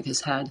pandemic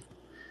has had.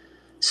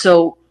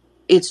 So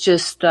it's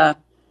just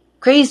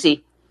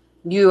crazy.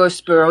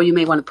 U.S. Bureau, you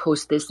may want to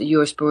post this, the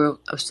U.S. Bureau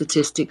of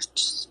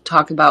Statistics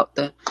talk about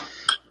the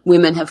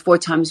women have 4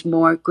 times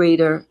more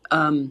greater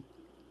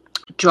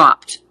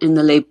dropped in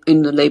the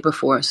labor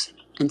force,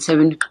 and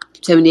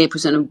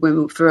 78% of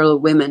women,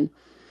 furloughed women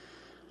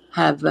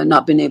have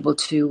not been able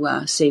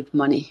to save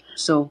money.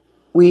 So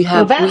we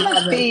have. Well,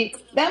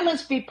 that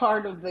must be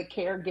part of the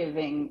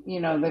caregiving. You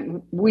know,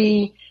 that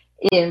we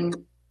in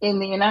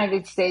the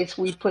United States,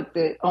 we put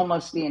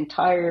almost the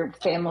entire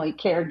family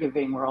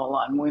caregiving role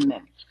on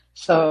women.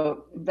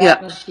 So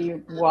that must be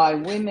why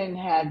women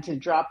had to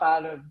drop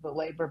out of the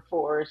labor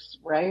force,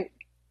 right?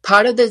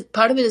 Part of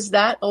it is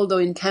that, although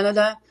in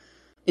Canada,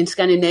 in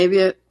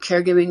Scandinavia,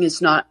 caregiving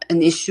is not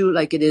an issue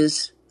like it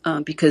is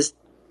because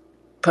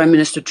Prime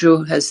Minister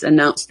Trudeau has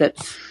announced that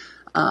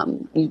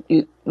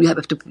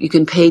you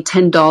can pay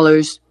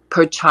 $10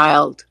 per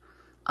child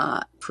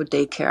for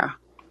daycare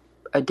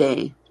a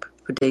day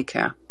for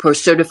daycare, per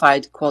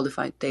certified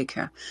qualified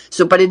daycare.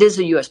 So, but it is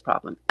a U.S.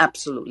 problem,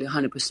 absolutely,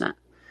 100%.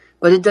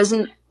 But it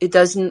doesn't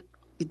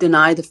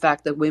deny the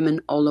fact that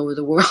women all over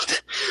the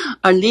world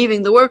are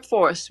leaving the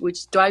workforce,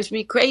 which drives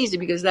me crazy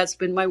because that's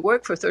been my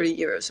work for 30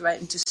 years, right?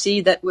 And to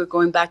see that we're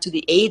going back to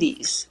the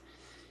 80s,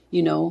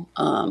 you know.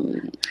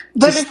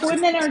 But if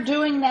women are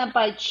doing that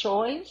by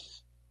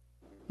choice?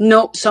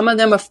 No, some of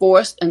them are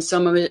forced, and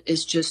some of it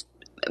is just,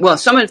 well,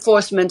 some of it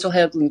forced mental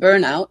health and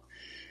burnout,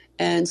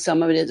 and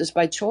some of it is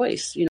by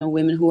choice. You know,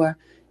 women who are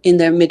in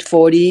their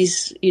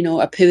mid-40s, you know,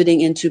 are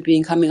pivoting into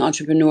becoming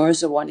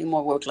entrepreneurs or wanting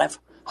more work-life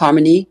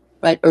harmony,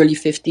 right? Early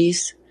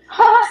 50s.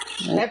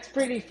 That's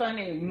pretty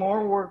funny.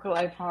 More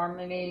work-life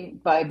harmony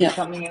by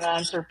becoming an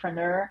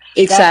entrepreneur.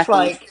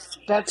 Exactly.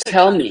 That's a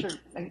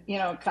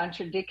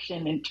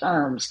contradiction in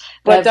terms.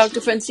 But Dr.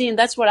 Francine,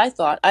 that's what I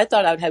thought. I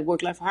thought I would have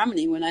work-life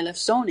harmony when I left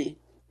Sony.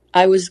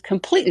 I was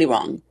completely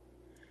wrong.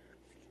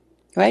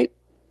 Right?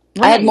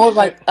 I had more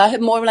like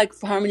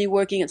harmony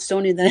working at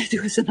Sony than I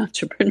do as an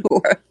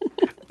entrepreneur.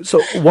 So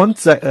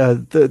once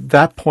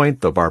that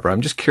point, though, Barbara,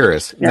 I'm just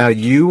curious. Yeah. Now,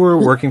 you were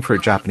working for a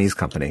Japanese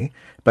company,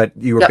 but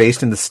you were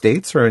based in the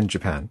States or in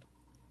Japan?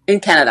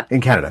 In Canada.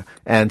 In Canada.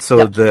 And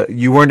so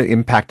you weren't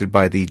impacted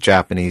by the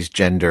Japanese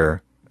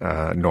gender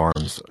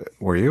norms,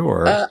 were you?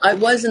 Or I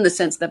was, in the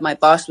sense that my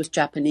boss was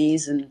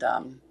Japanese, and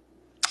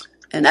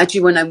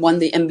actually when I won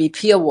the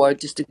MVP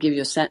award, just to give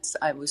you a sense,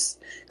 I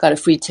got a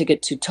free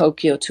ticket to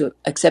Tokyo to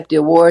accept the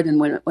award, and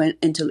when I went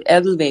into the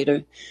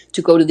elevator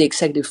to go to the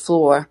executive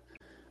floor,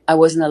 I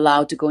wasn't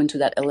allowed to go into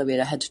that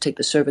elevator. I had to take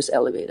the service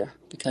elevator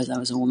because I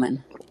was a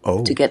woman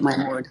to get my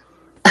award.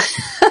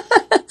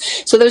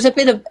 So there was a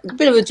bit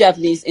of a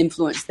Japanese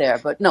influence there,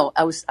 but no,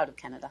 I was out of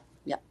Canada.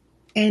 Yeah.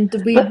 And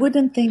we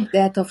wouldn't think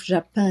that of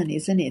Japan,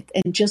 isn't it?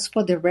 And just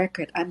for the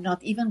record, I'm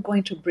not even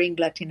going to bring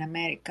Latin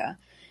America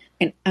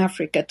and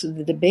Africa to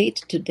the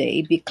debate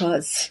today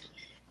because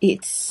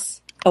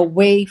it's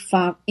away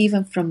far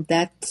even from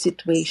that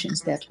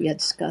situations that we are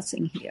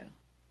discussing here.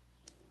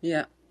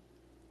 Yeah.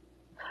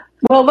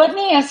 Well, let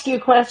me ask you a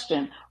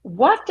question.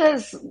 What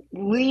does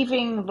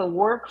leaving the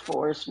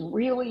workforce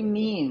really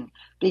mean?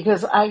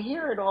 Because I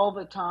hear it all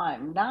the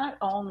time, not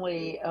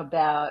only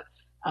about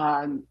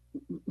women,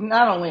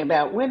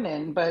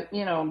 but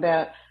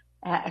about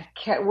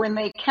when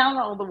they count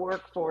all the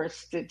workforce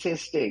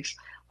statistics,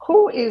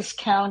 who is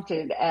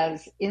counted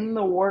as in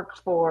the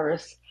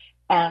workforce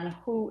and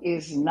who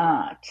is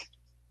not?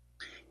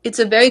 It's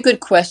a very good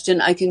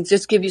question. I can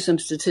just give you some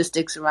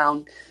statistics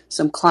around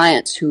some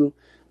clients who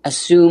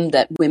assumed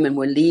that women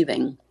were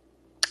leaving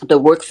the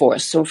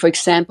workforce. So, for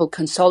example,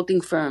 consulting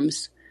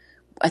firms,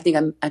 I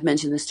think I've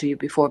mentioned this to you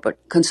before, but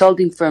 5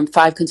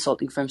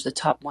 consulting firms, the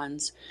top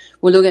ones,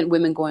 were looking at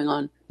women going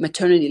on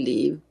maternity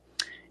leave,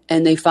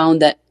 and they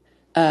found that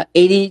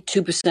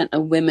 82%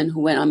 of women who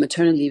went on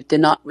maternity leave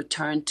did not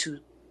return to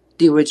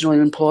the original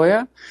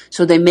employer.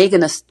 So they made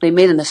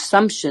an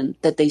assumption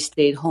that they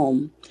stayed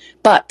home,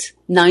 but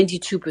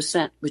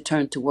 92%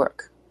 returned to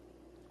work,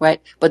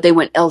 right? But they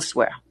went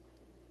elsewhere,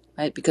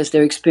 right? Because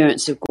their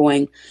experience of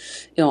going,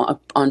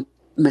 on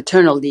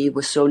maternal leave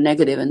was so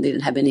negative, and they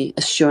didn't have any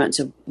assurance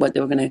of what they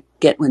were going to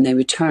get when they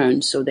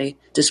returned. So they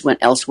just went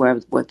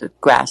elsewhere where the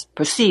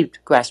perceived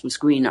grass was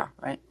greener,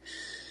 right?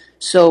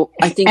 So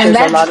I think and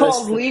there's a lot that's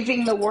of called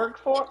leaving the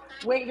workforce.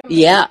 Wait a minute.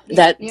 Yeah,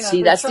 there's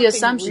that's the something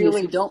assumption.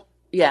 really.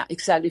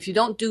 Exactly. If you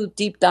don't do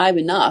deep dive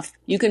enough,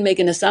 you can make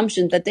an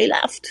assumption that they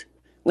left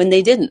when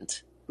they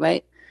didn't,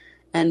 right?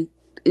 And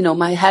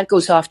my hat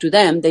goes off to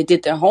them. They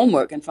did their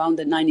homework and found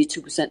that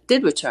 92%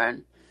 did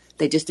return.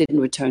 They just didn't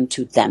return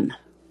to them.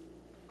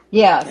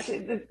 Yes,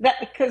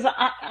 because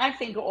I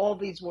think all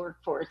these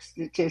workforce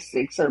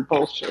statistics are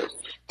bullshit,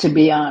 to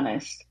be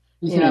honest.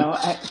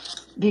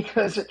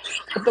 Because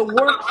the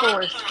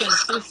workforce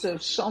consists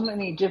of so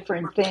many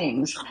different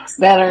things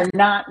that are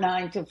not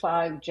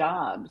 9-to-5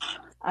 jobs.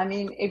 I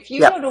mean, if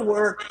you Yep. go to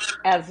work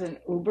as an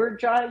Uber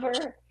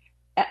driver,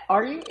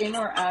 are you in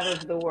or out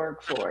of the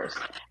workforce?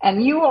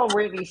 And you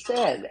already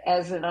said,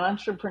 as an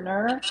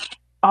entrepreneur,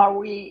 are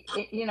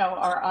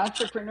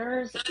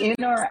entrepreneurs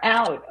in or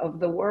out of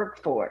the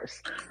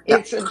workforce? Yep.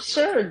 It's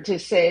absurd to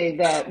say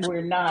that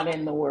we're not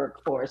in the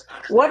workforce.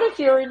 What if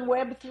you're in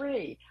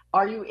Web3?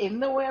 Are you in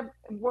the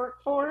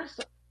workforce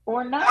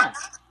or not?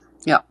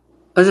 Yeah.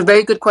 Those are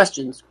very good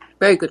questions.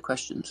 Very good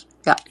questions.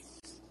 Yeah.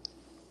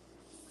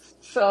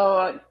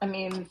 So, I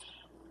mean,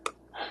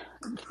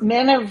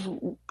 men have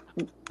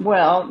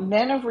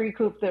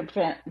recouped their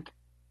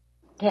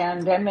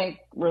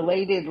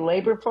pandemic-related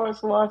labor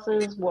force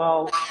losses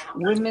while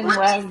women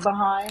lag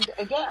behind.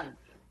 Again,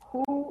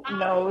 who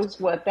knows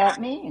what that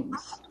means?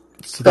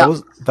 So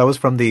that was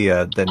from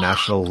the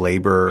National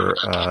Labor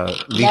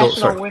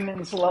National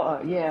Women's Law,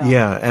 yeah.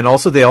 Yeah, and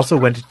they also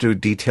went into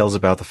details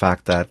about the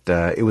fact that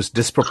it was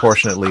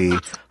disproportionately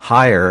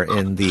higher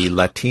in the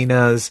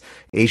Latinas,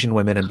 Asian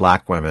women, and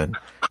Black women,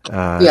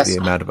 the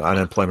amount of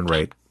unemployment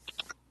rate.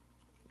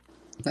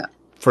 Yeah.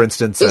 For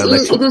instance, it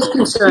is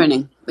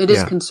concerning. It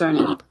is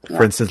concerning. Yeah.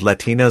 For instance,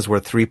 Latinas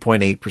were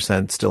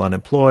 3.8% still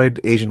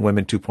unemployed, Asian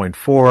women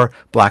 2.4%,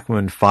 Black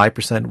women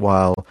 5%,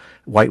 while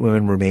white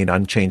women remained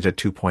unchanged at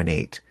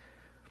 2.8%.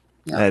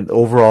 Yeah. And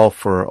overall,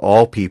 for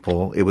all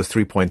people, it was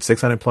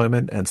 3.6%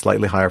 unemployment, and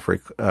slightly higher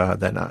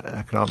than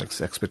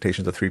economics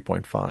expectations of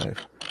 3.5%.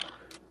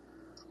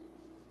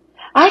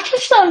 I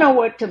just don't know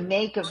what to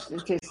make of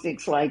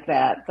statistics like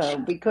that, though,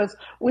 because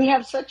we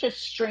have such a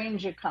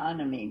strange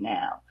economy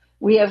now.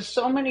 We have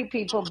so many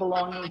people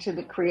belonging to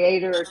the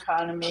creator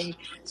economy,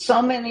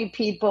 so many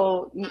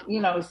people,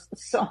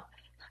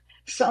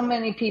 so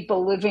many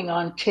people living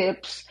on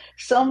tips,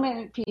 so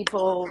many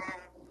people,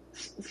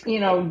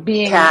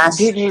 being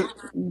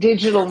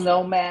digital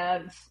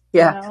nomads.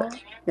 Yeah.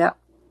 Yeah.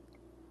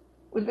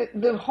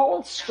 The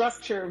whole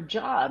structure of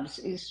jobs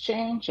is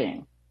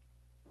changing.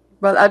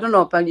 Well, I don't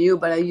know about you,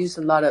 but I use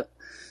a lot of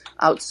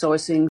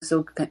outsourcing,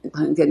 so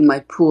getting my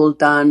pool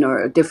done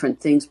or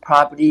different things,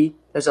 property.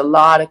 There's a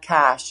lot of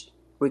cash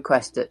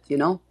requested,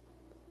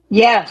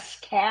 Yes,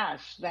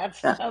 cash.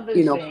 That's another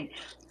thing.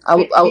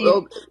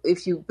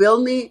 If you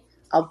bill me,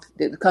 I'll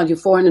count you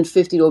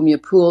 $450 to owe me a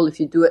pool. If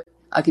you do it,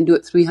 I can do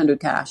it $300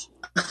 cash.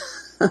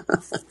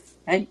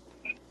 Right?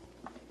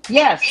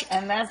 Yes,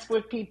 and that's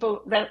what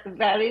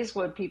that is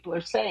what people are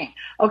saying.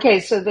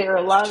 Okay, so there are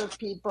a lot of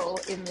people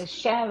in the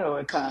shadow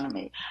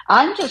economy.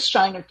 I'm just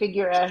trying to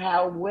figure out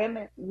how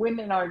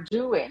women are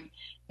doing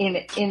in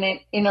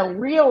a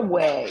real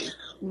way,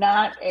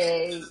 not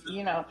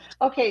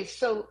okay,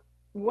 so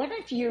what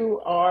if you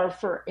are,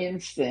 for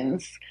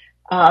instance,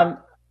 a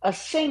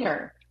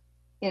singer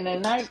in a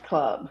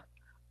nightclub,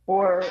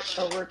 or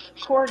a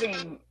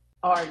recording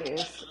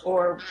artist,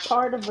 or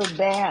part of a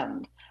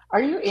band?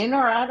 Are you in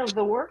or out of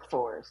the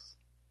workforce?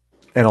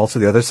 And also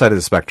the other side of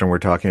the spectrum, we're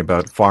talking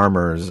about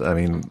farmers. I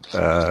mean,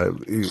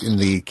 in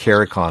the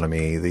care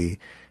economy, the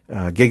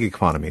gig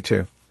economy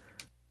too.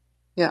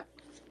 Yeah.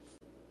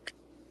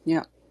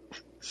 Yeah.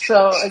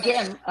 So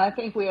again, I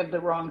think we have the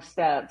wrong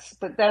stats,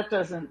 but that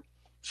doesn't.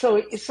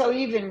 So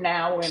even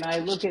now, when I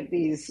look at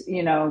these,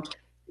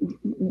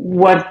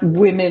 what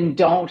women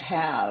don't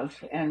have,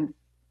 and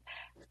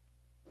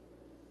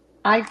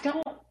I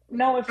don't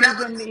know if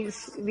even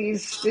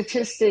these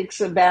statistics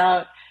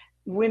about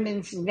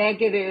women's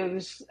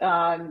negatives,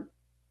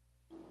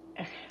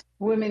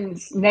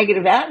 women's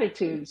negative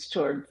attitudes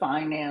toward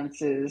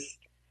finances,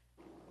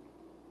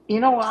 You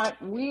know what?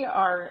 We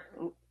are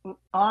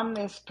on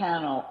this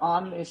panel,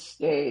 on this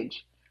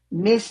stage,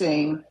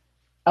 missing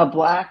a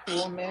Black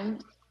woman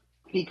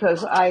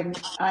because I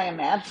am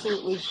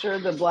absolutely sure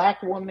the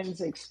Black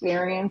woman's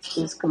experience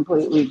is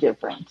completely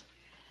different.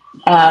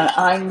 And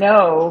I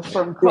know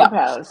from Yeah.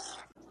 Clubhouse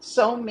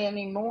so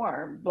many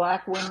more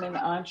Black women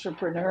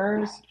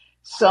entrepreneurs,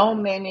 so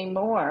many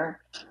more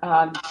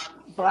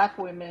Black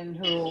women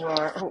who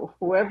are,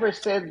 whoever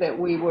said that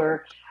we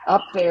were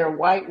up there,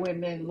 white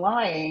women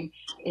lying,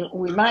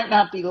 we might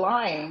not be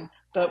lying,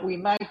 but we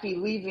might be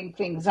leaving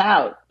things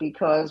out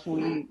because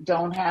we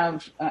don't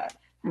have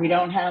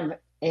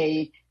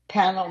a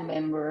panel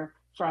member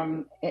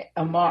from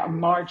a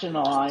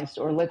marginalized,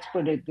 or let's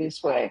put it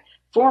this way,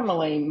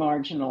 formerly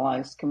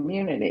marginalized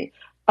community.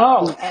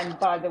 Oh, and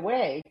by the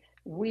way,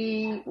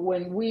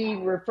 when we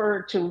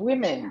refer to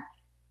women,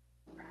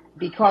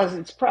 because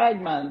it's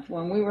Pride Month,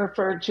 when we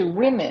refer to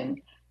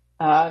women,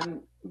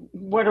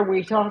 what are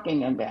we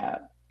talking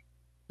about?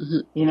 Mm-hmm.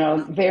 You know,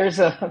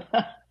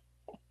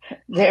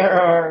 there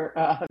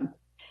are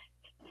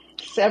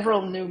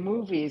several new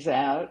movies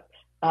out.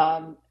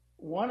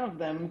 One of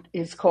them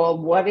is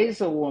called What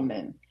is a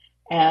Woman?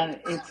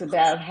 And it's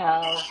about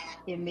how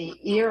in the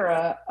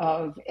era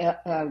of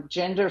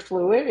gender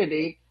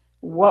fluidity,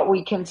 what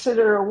we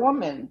consider a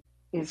woman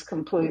is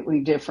completely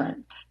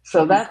different.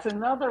 So that's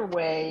another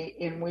way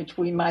in which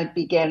we might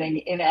be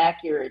getting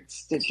inaccurate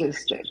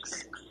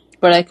statistics.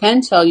 But I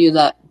can tell you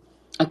that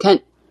I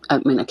can't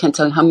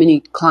tell you how many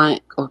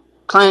client or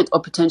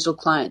potential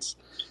clients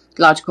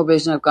large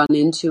corporations I've gone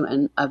into,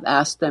 and I've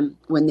asked them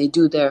when they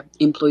do their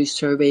employee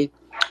survey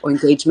or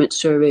engagement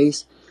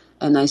surveys,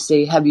 and I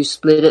say, have you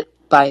split it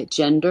by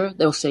gender?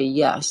 They'll say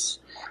yes.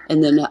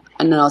 And then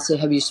I'll say,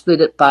 have you split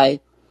it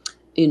by,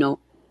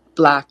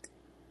 Black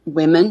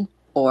women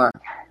or,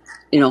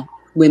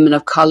 women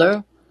of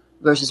color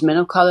versus men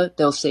of color?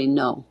 They'll say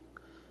no.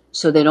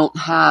 So they don't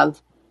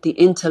have the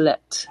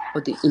intellect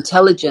or the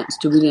intelligence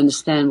to really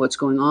understand what's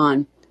going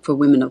on for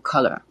women of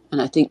color.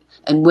 And I think,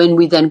 and when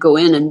we then go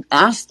in and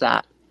ask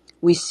that,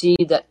 we see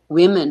that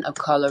women of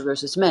color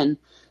versus men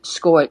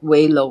score it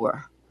way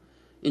lower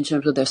in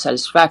terms of their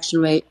satisfaction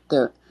rate,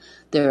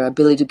 their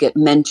ability to get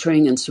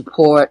mentoring and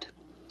support,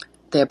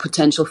 their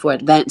potential for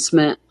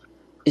advancement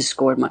is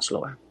scored much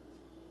lower.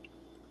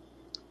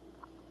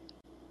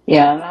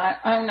 Yeah,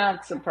 I'm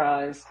not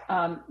surprised.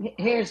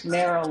 Here's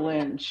Merrill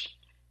Lynch.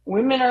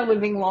 Women are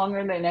living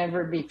longer than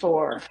ever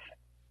before.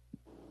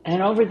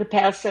 And over the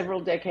past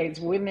several decades,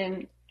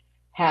 women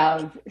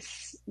have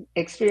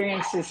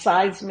experienced a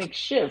seismic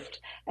shift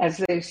as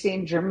they've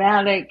seen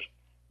dramatic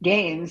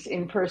gains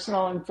in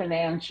personal and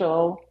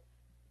financial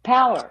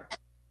power.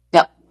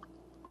 Yep.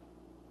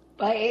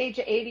 By age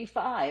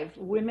 85,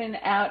 women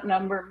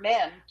outnumber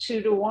men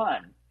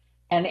 2-1,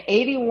 and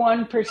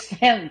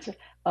 81%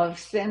 of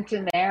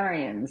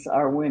centenarians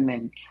are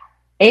women.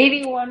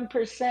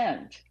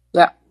 81%.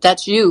 Yeah,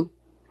 that's you.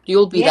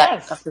 You'll be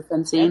Yes, that, Dr.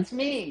 Francine. that's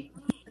me.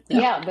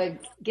 Yeah, but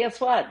guess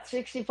what?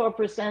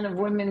 64% of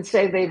women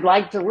say they'd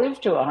like to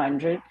live to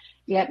 100,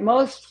 yet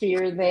most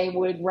fear they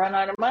would run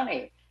out of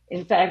money.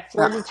 In fact,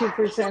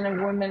 42%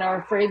 of women are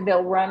afraid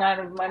they'll run out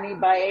of money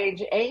by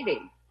age 80.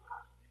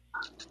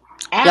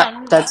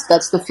 And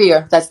that's the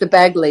fear. That's the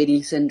bag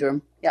lady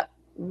syndrome. Yeah.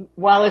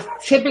 While a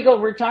typical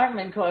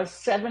retirement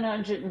costs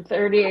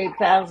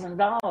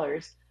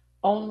 $738,000,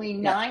 only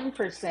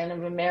 9%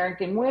 of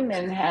American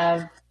women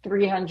have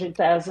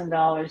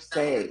 $300,000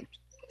 saved.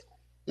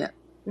 Yeah.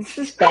 This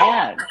is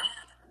bad.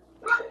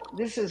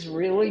 This is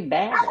really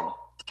bad.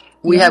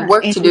 We have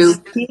work to do.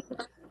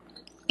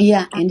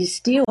 And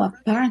still,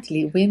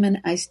 apparently,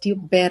 women are still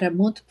better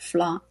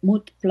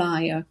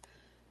multiplier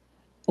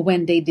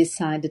when they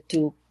decide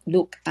to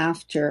look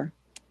after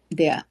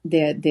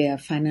their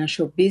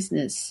financial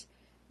business,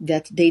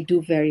 that they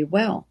do very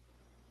well.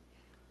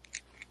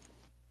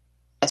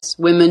 Yes,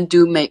 women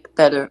do make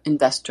better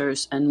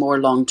investors and more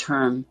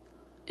long-term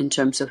in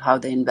terms of how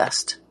they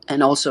invest,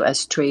 and also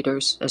as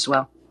traders as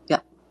well.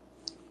 Yeah.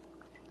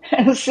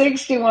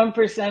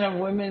 61% of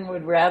women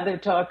would rather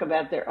talk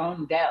about their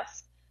own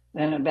deaths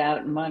than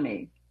about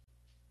money.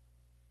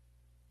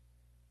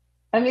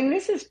 I mean,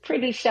 this is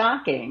pretty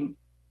shocking.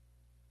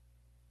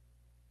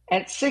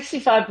 And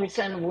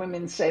 65% of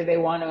women say they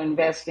want to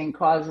invest in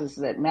causes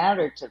that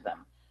matter to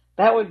them.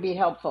 That would be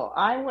helpful.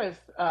 I was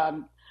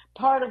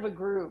part of a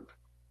group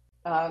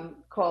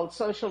called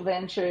Social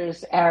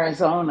Ventures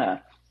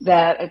Arizona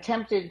that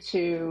attempted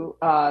to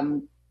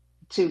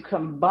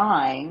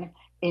combine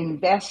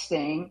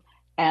investing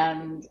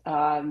and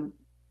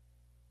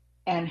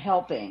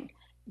helping,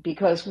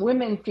 because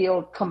women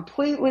feel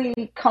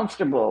completely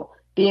comfortable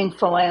being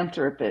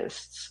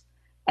philanthropists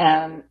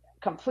and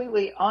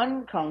completely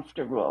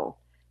uncomfortable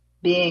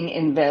being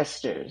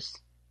investors,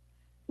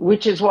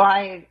 which is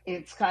why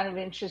it's kind of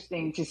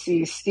interesting to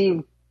see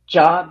Steve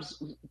Jobs'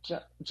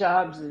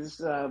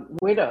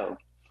 widow,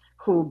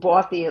 who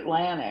bought the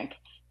Atlantic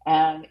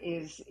and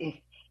is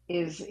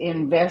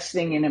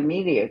investing in a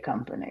media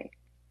company.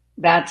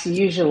 That's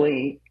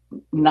usually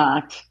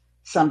not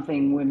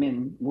something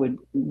women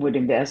would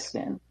invest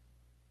in.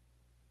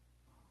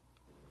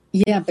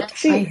 Yeah, but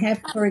I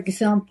have, for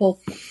example,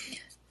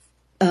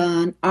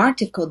 an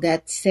article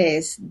that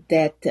says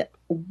that,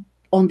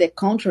 on the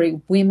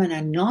contrary, women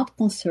are not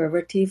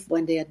conservative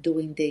when they are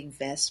doing the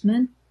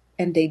investment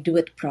and they do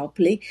it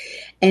properly.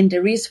 And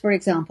there is, for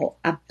example,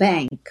 a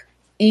bank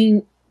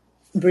in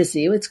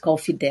Brazil, it's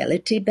called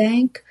Fidelity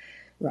Bank,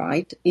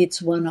 right? It's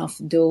one of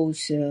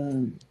those,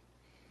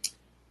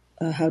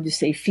 how do you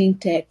say,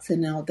 fintechs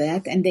and all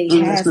that. And they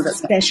have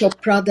special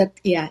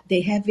product. Yeah,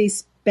 they have a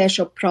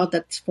special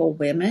products for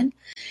women.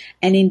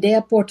 And in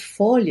their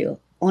portfolio,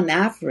 on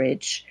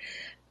average,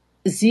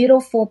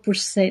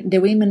 0.4%, the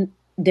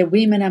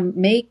women are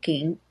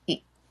making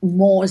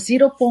more,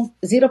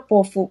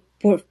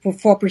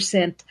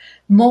 0.4%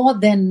 more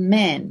than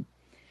men,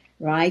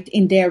 right,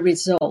 in their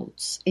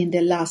results in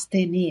the last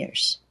 10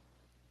 years.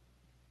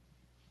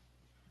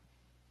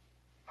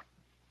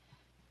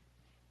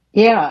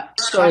 Yeah.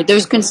 Sorry,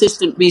 there's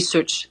consistent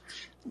research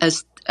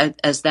as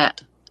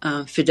that.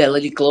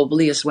 Fidelity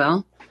globally as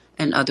well,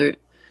 and other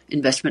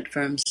investment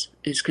firms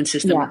is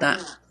consistent with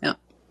that. Yeah.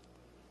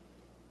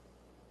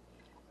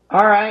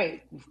 All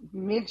right.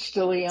 Mitch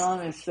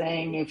DeLeon is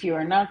saying, if you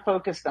are not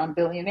focused on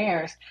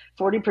billionaires,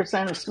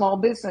 40% of small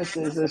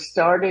businesses are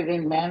started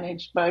and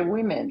managed by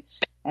women.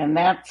 And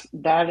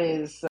that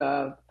is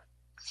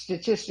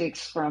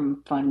statistics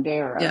from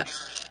Fundera. Yeah.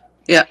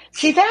 Yeah.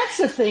 See, that's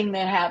the thing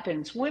that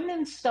happens.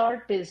 Women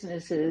start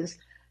businesses,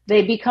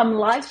 they become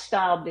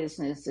lifestyle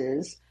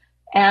businesses,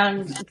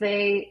 and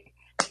they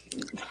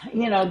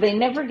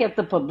never get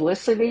the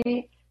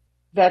publicity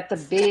that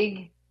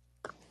the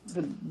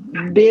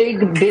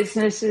big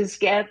businesses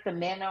get, the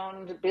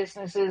men-owned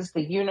businesses,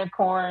 the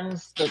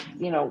unicorns,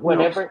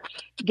 whatever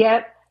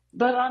get.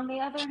 But on the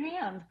other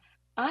hand,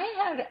 I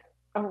had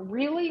a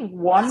really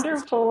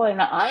wonderful,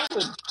 and I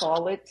would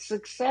call it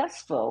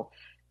successful,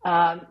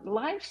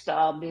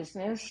 lifestyle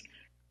business,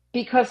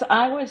 because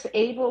I was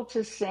able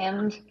to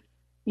send,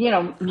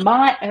 it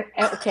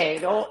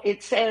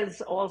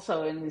says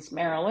also in this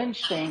Merrill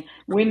Lynch thing,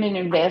 women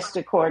invest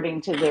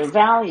according to their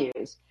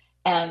values.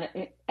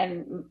 And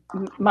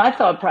my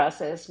thought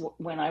process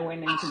when I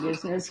went into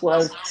business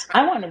was,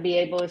 I want to be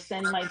able to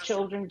send my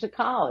children to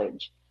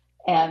college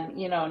and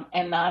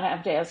not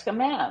have to ask a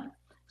man.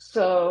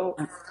 So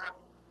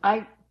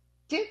I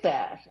did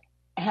that.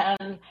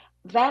 And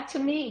that to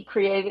me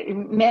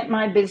meant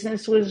my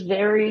business was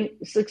very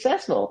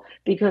successful,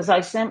 because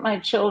I sent my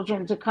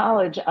children to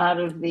college out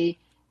of the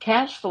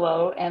cash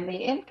flow and the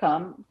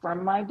income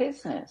from my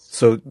business.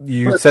 So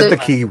you said the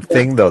key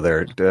thing though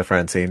there,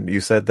 Francine.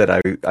 You said that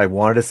I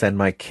wanted to send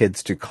my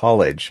kids to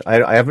college.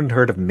 I haven't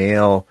heard of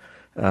male,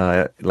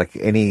 like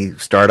any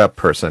startup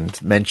person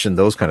mention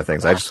those kind of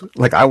things.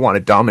 I want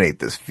to dominate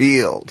this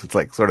field. It's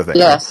like sort of thing.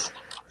 Yes.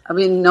 I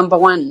mean,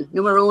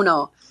 numero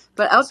uno.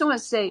 But I also want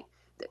to say,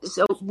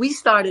 so we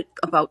started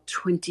about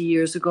 20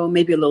 years ago,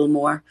 maybe a little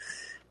more,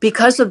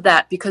 because of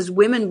that, because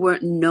women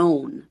weren't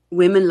known.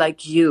 Women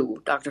like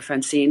you, Dr.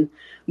 Francine,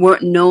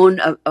 weren't known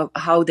of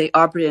how they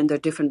operate and their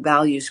different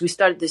values. We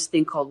started this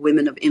thing called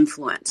Women of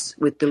Influence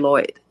with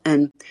Deloitte.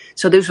 And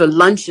so those were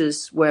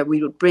lunches where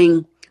we would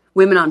bring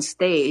women on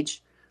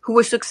stage who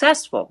were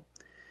successful,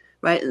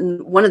 right?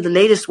 And one of the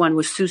latest one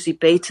was Susie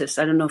Bates.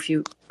 I don't know if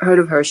you heard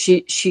of her.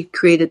 She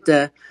created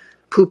the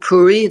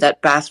Poo-Pourri,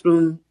 that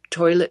bathroom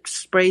toilet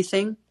spray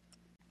thing.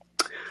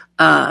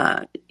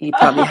 You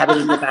probably have it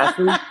in the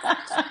bathroom.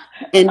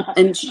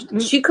 And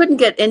she couldn't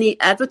get any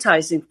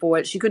advertising for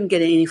it. She couldn't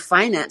get any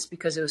finance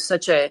because it was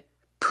such a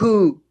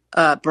poo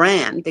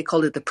brand. They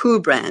called it the poo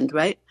brand,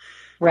 right?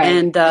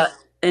 Right.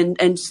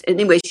 And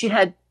anyway, she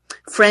had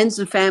friends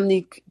and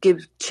family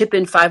chip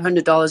in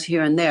 $500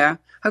 here and there.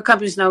 Her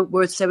company's now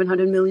worth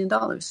 $700 million,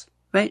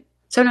 right?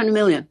 $700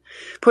 million.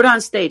 Put on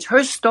stage.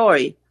 Her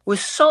story was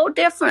so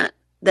different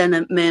than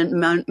a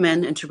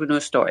man entrepreneur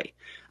story.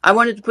 I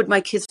wanted to put my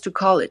kids to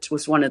college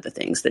was one of the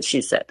things that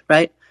she said,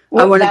 right?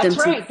 Well, I wanted that's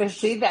them right. But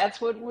see, that's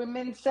what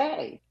women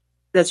say.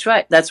 That's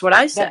right. That's what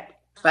I said,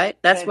 right?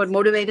 That's what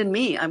motivated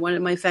me. I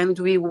wanted my family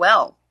to be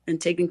well and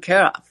taken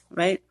care of,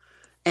 right?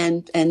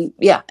 And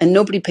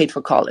nobody paid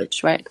for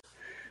college, right?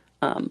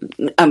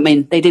 I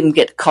mean, they didn't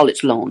get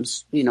college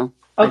loans,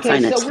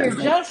 Okay, so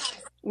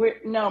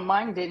no,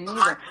 mine didn't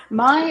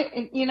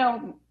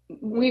either.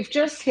 We've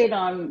just hit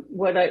on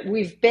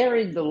we've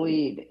buried the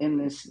lead in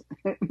this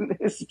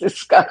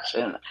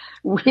discussion.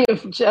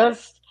 We've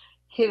just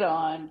hit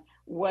on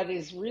what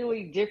is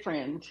really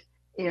different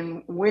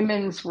in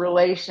women's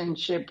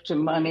relationship to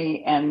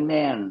money and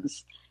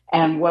men's,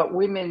 and what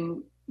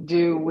women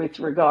do with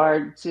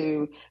regard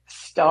to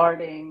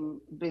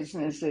starting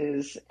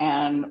businesses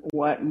and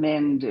what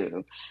men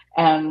do.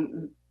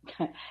 And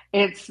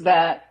it's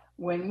that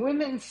when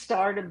women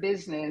start a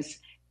business,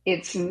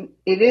 it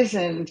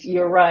isn't,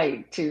 you're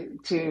right, to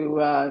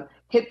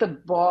hit the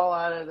ball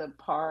out of the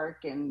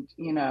park and,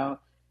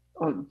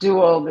 do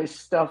all this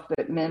stuff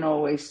that men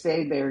always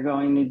say they're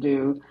going to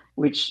do,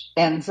 which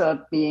ends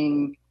up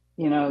being,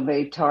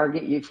 they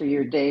target you for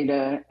your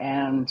data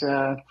and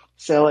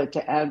sell it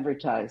to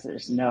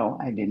advertisers. No,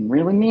 I didn't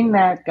really mean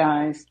that,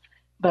 guys.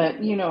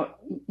 But you know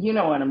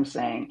what I'm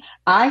saying.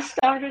 I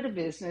started a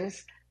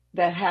business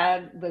that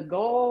had the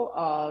goal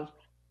of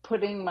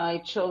putting my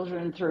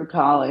children through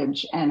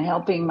college and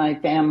helping my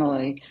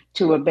family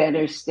to a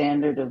better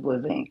standard of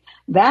living.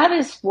 That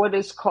is what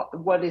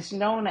is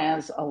known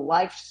as a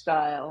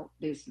lifestyle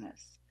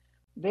business.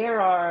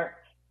 There are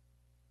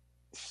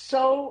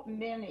so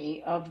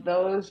many of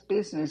those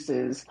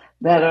businesses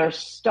that are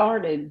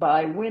started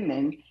by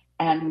women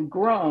and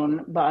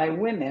grown by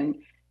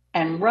women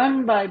and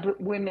run by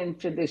women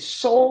for the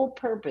sole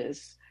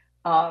purpose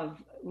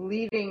of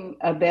leading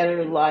a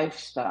better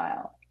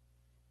lifestyle.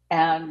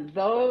 And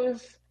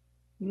those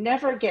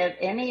never get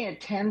any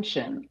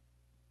attention.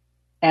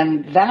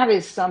 And that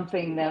is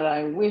something that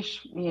I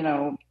wish we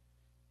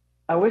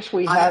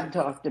had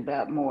talked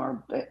about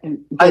more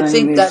I during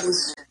think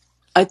this.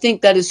 I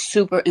think that is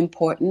super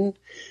important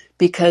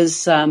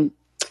because, when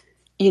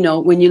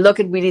you look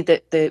at really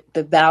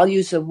the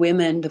values of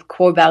women, the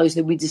core values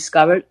that we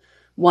discovered,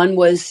 one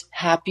was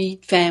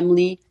happy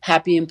family,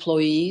 happy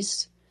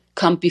employees,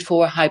 come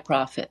before high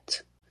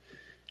profit,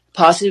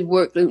 positive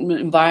work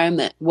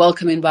environment,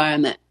 welcome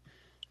environment,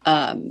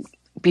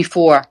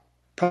 before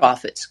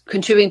profits,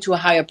 contributing to a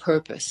higher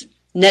purpose,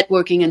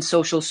 networking and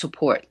social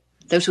support.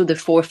 Those were the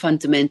 4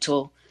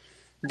 fundamental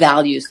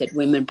values that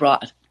women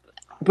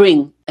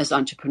bring as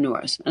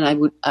entrepreneurs. And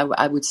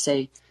I would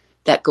say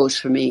that goes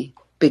for me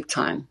big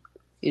time,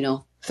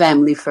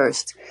 family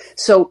first.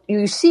 So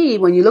you see,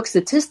 when you look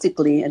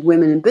statistically at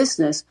women in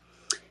business,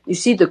 you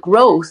see the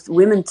growth.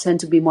 Women tend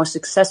to be more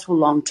successful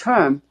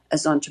long-term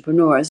as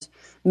entrepreneurs.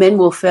 Men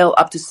will fail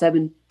up to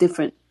 7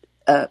 different,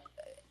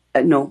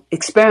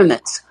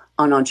 experiments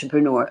on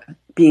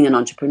being an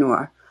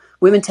entrepreneur.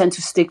 Women tend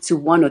to stick to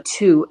 1 or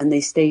 2 and they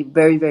stay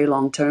very, very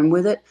long-term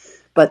with it,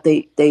 but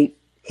they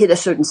hit a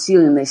certain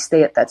ceiling, they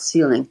stay at that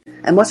ceiling.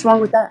 And what's wrong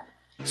with that?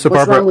 So, what's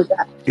Barbara, wrong with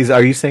that?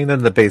 are you saying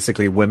then that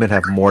basically women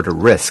have more to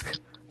risk,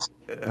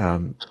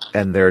 and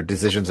their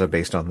decisions are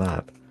based on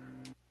that?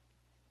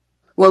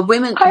 Well,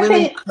 women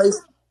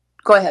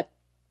go ahead.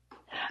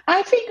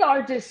 I think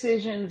our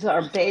decisions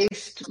are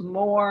based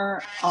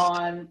more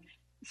on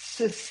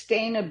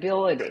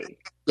sustainability.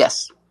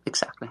 Yes,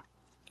 exactly.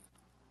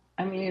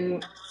 I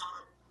mean,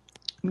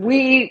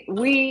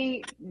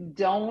 we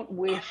don't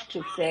wish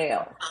to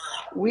fail.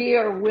 We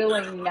are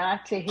willing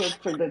not to hit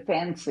for the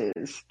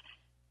fences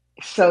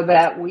so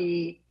that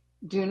we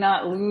do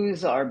not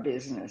lose our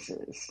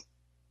businesses.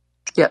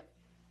 Yeah,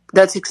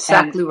 that's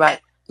exactly right.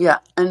 Yeah,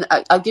 and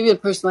I'll give you a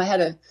personal. I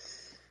had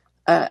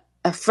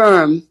a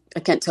firm, I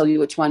can't tell you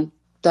which one,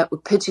 that were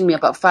pitching me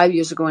about 5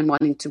 years ago and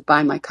wanting to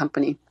buy my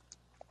company,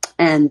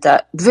 and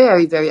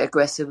very, very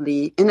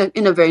aggressively,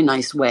 in a very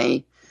nice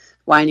way,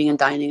 whining and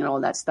dining and all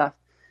that stuff.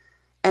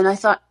 And I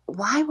thought,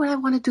 why would I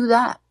want to do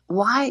that?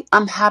 Why?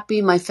 I'm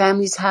happy. My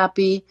family's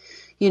happy.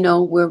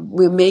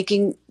 We're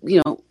making,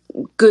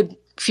 good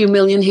few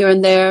million here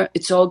and there.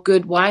 It's all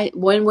good. Why?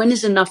 When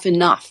is enough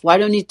enough? Why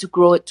do I need to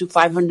grow it to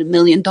 $500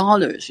 million?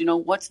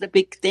 What's the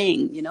big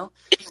thing?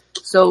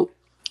 So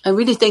I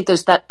really think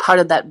there's that part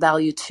of that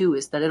value too,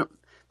 is that I don't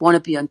want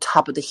to be on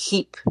top of the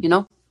heap,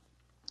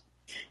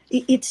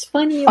 It's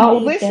funny you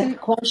made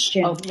that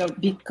question,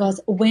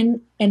 because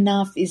when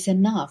enough is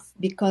enough,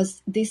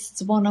 because this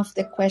is one of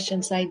the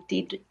questions I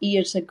did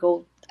years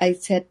ago. I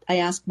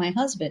asked my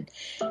husband,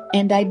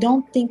 and I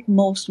don't think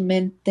most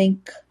men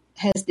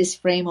has this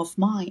frame of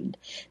mind.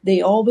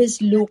 They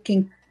always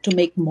looking to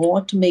make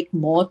more, to make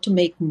more, to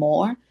make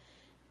more.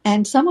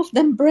 And some of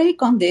them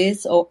break on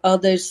this, or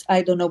others,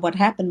 I don't know what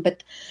happened.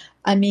 But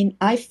I mean,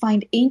 I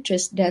find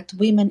interest that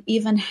women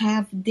even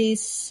have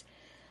this,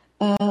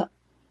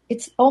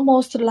 it's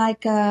almost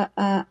like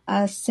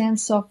a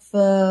sense of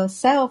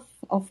self,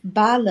 of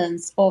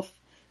balance, of,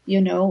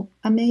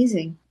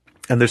 amazing.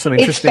 And there's some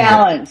interesting... It's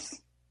balance.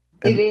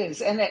 It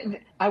is. And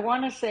I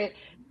want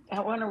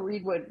to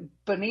read what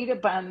Bonita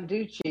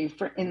Banducci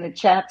in the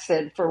chat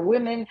said. For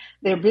women,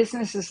 their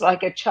business is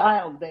like a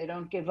child they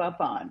don't give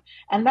up on.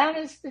 And that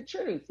is the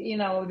truth.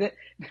 The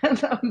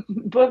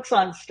books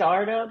on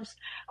startups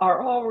are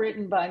all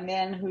written by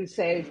men who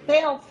say,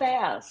 fail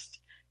fast.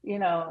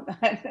 And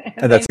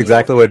that's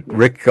exactly what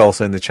Rick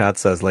also in the chat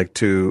says,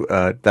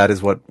 that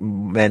is what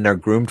men are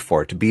groomed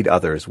for, to beat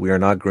others. We are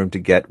not groomed to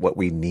get what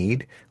we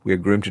need. We are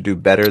groomed to do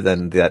better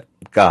than that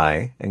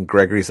guy. And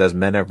Gregory says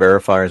men are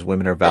verifiers,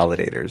 women are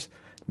validators.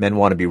 Men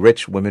want to be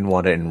rich, women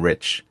want to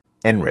enrich,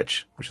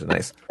 which is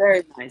nice.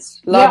 Very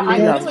nice. Lovely.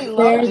 Yeah, I really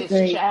love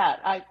this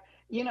chat.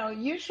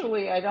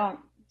 Usually I don't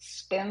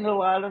spend a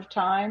lot of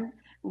time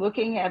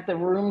looking at the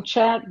room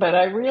chat, but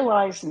I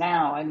realize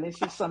now, and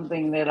this is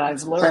something that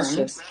I've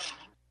learned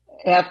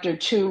after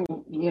 2,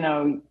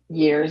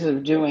 years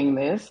of doing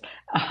this,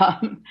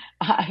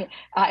 I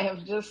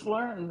have just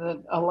learned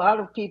that a lot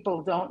of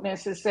people don't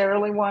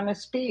necessarily want to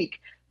speak,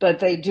 but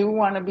they do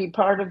want to be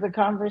part of the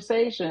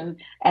conversation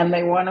and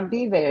they want to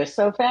be there.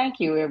 So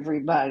thank you,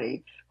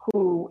 everybody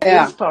who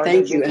is part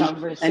of the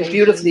conversation. And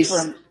beautifully,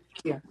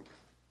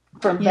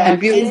 from Yeah, And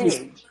beauty.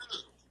 backstage.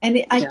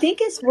 and I Yeah. think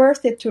it's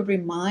worth it to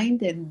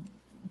remind and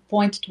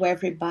point to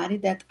everybody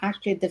that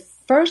actually the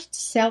first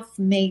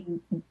self-made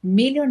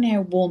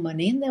millionaire woman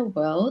in the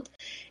world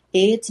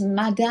is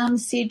Madame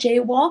C.J.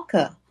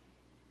 Walker,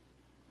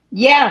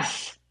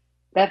 Yes,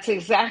 that's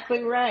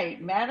exactly right.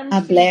 Madam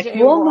a black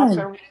C.J. woman.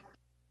 Walker,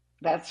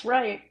 that's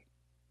right.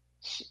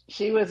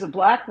 She was a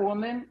black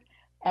woman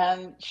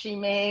and she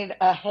made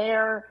a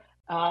hair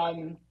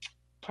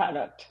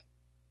product.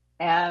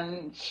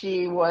 And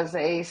she was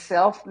a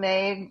self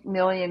made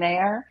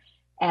millionaire.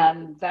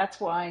 And that's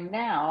why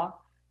now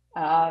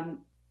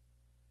um,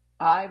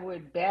 I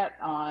would bet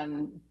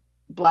on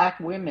black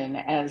women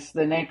as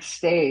the next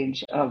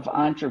stage of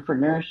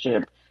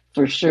entrepreneurship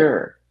for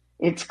sure.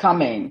 It's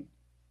coming.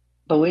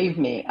 Believe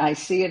me, I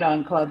see it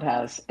on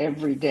Clubhouse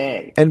every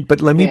day. But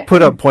let me Yeah,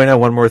 point out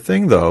one more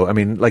thing though. I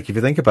mean, like if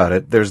you think about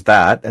it, there's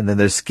that, and then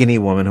there's Skinny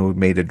Woman who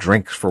made a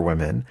drink for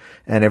women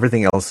and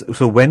everything else.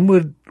 So when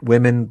would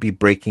women be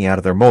breaking out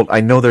of their mold?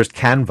 I know there's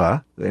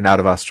Canva out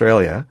of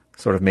Australia,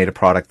 sort of made a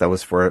product that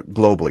was for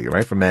globally,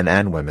 right, for men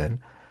and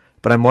women.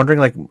 But I'm wondering,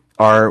 like,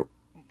 are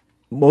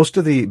most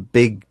of the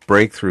big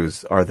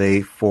breakthroughs, are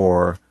they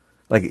for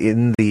like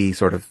in the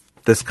sort of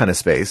this kind of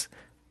space?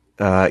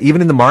 Even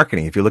in the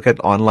marketing, if you look at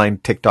online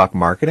TikTok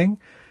marketing,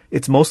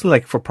 it's mostly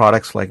like for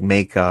products like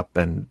makeup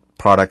and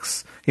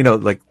products,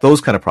 like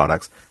those kind of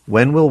products.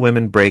 When will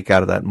women break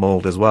out of that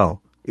mold as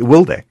well?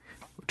 Will they?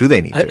 Do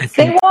they need I, to? I they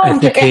think I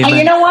won't. think You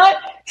Heyman. know what?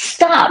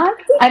 Stop. I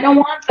think I don't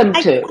want them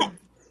I, to. Why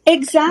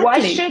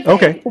exactly. should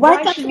Okay. they? Why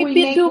Why can't should we we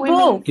make do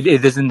both? women?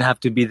 It doesn't have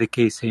to be the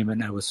case,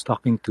 Heyman. I was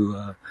talking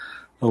to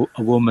a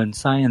woman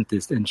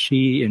scientist, and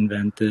she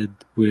invented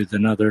with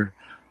another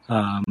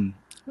a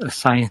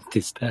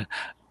scientist,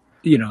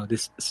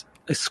 this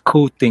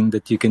coating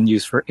that you can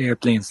use for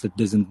airplanes that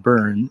doesn't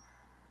burn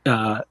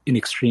in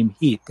extreme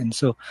heat, and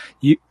so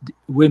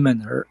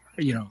women are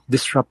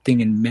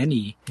disrupting in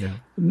many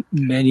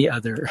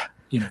other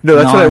No,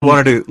 that's what I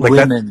wanted to like.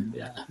 non-women.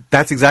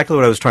 That's exactly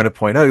what I was trying to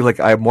point out. Like,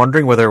 I'm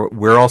wondering whether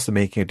we're also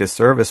making a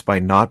disservice by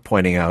not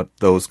pointing out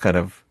those kind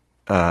of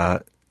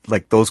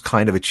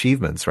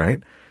achievements, right?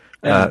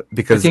 I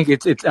Because think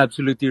it's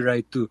absolutely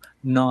right to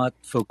not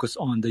focus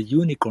on the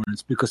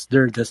unicorns because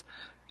they're just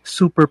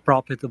super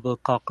profitable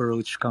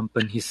cockroach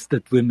companies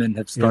that women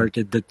have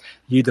started that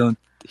you don't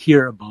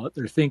hear about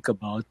or think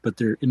about, but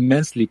they're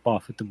immensely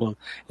profitable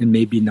and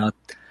maybe not,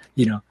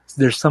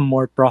 there's some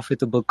more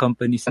profitable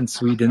companies in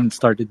Sweden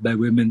started by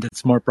women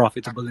that's more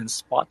profitable than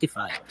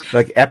Spotify.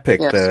 like Epic,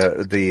 Yes.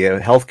 the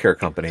healthcare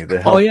company,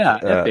 the health,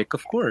 Epic,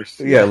 of course.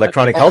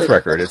 electronic health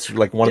record. It's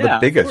like one of the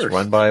of biggest course.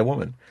 run by a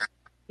woman.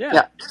 Yeah,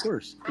 of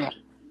course.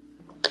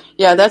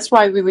 Yeah, that's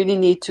why we really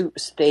need to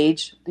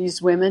stage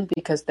these women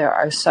because there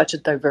are such a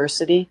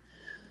diversity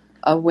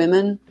of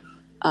women.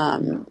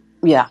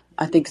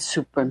 I think it's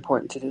super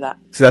important to do that.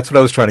 So that's what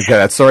I was trying to get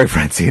at. Sorry,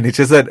 Francine. It's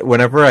just that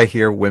whenever I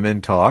hear women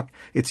talk,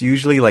 it's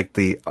usually like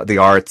the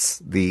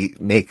arts, the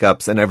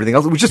makeups, and everything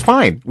else, which is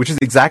fine, which is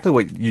exactly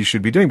what you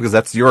should be doing because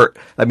that's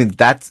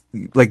that's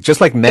like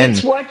just like men.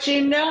 It's what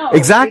you know.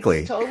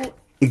 Exactly.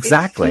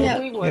 Exactly. It's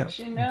totally what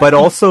you know. But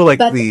also like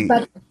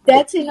but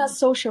that's in a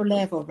social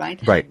level, right?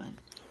 Right. Heyman?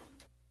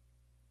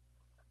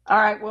 All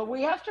right. Well,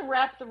 we have to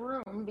wrap the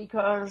room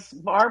because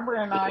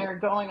Barbara and I are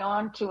going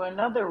on to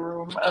another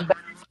room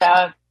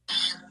about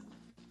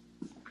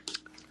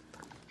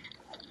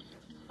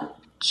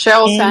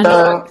Sheryl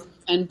Sandberg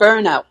and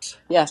burnout.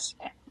 Yes.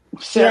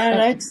 Yeah,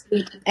 that's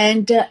it.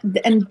 And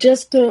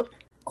just to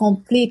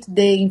complete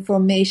the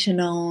information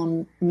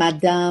on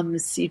Madame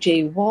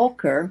C.J.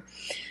 Walker,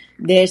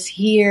 there's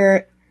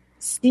here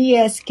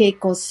CSK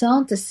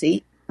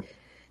Consultancy.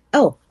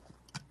 Oh,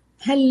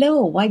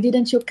 hello. Why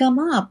didn't you come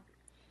up?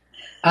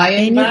 I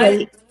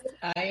Anyway,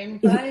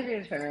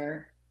 invited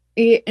her.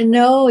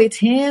 No, it's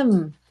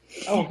him.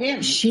 Oh,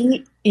 him.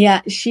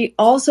 She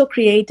also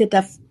created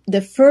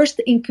the first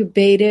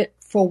incubator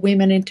for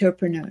women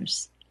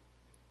entrepreneurs.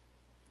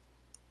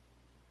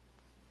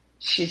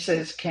 She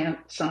says can't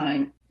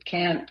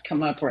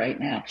come up right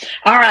now.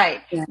 All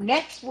right. Yeah.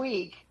 Next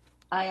week,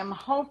 I am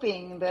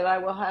hoping that I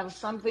will have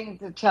something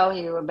to tell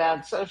you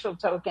about social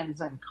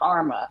tokens and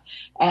karma.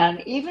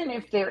 And even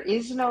if there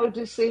is no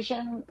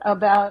decision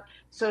about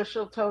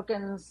social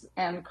tokens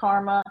and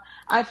karma,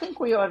 I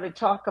think we ought to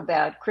talk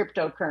about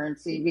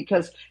cryptocurrency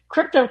because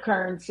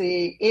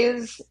cryptocurrency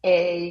is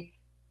a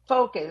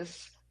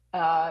focus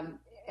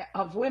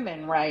of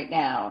women right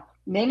now.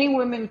 Many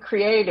women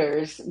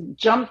creators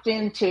jumped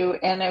into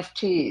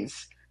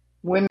NFTs,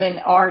 women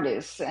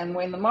artists, and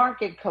when the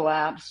market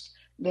collapsed,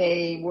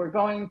 they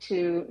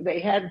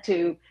had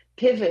to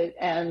pivot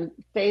and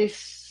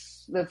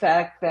face the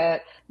fact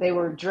that they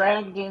were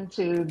dragged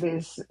into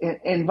this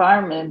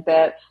environment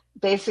that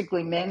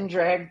basically men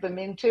dragged them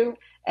into.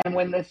 And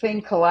when the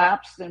thing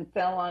collapsed and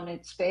fell on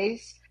its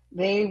face,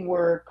 they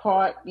were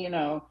caught,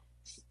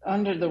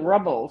 under the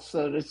rubble,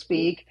 so to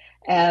speak.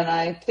 And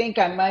I think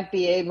I might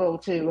be able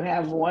to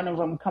have one of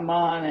them come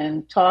on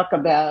and talk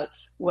about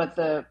what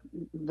the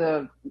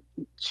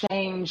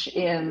change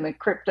in the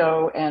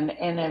crypto and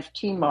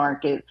NFT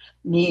market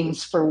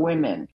means for women.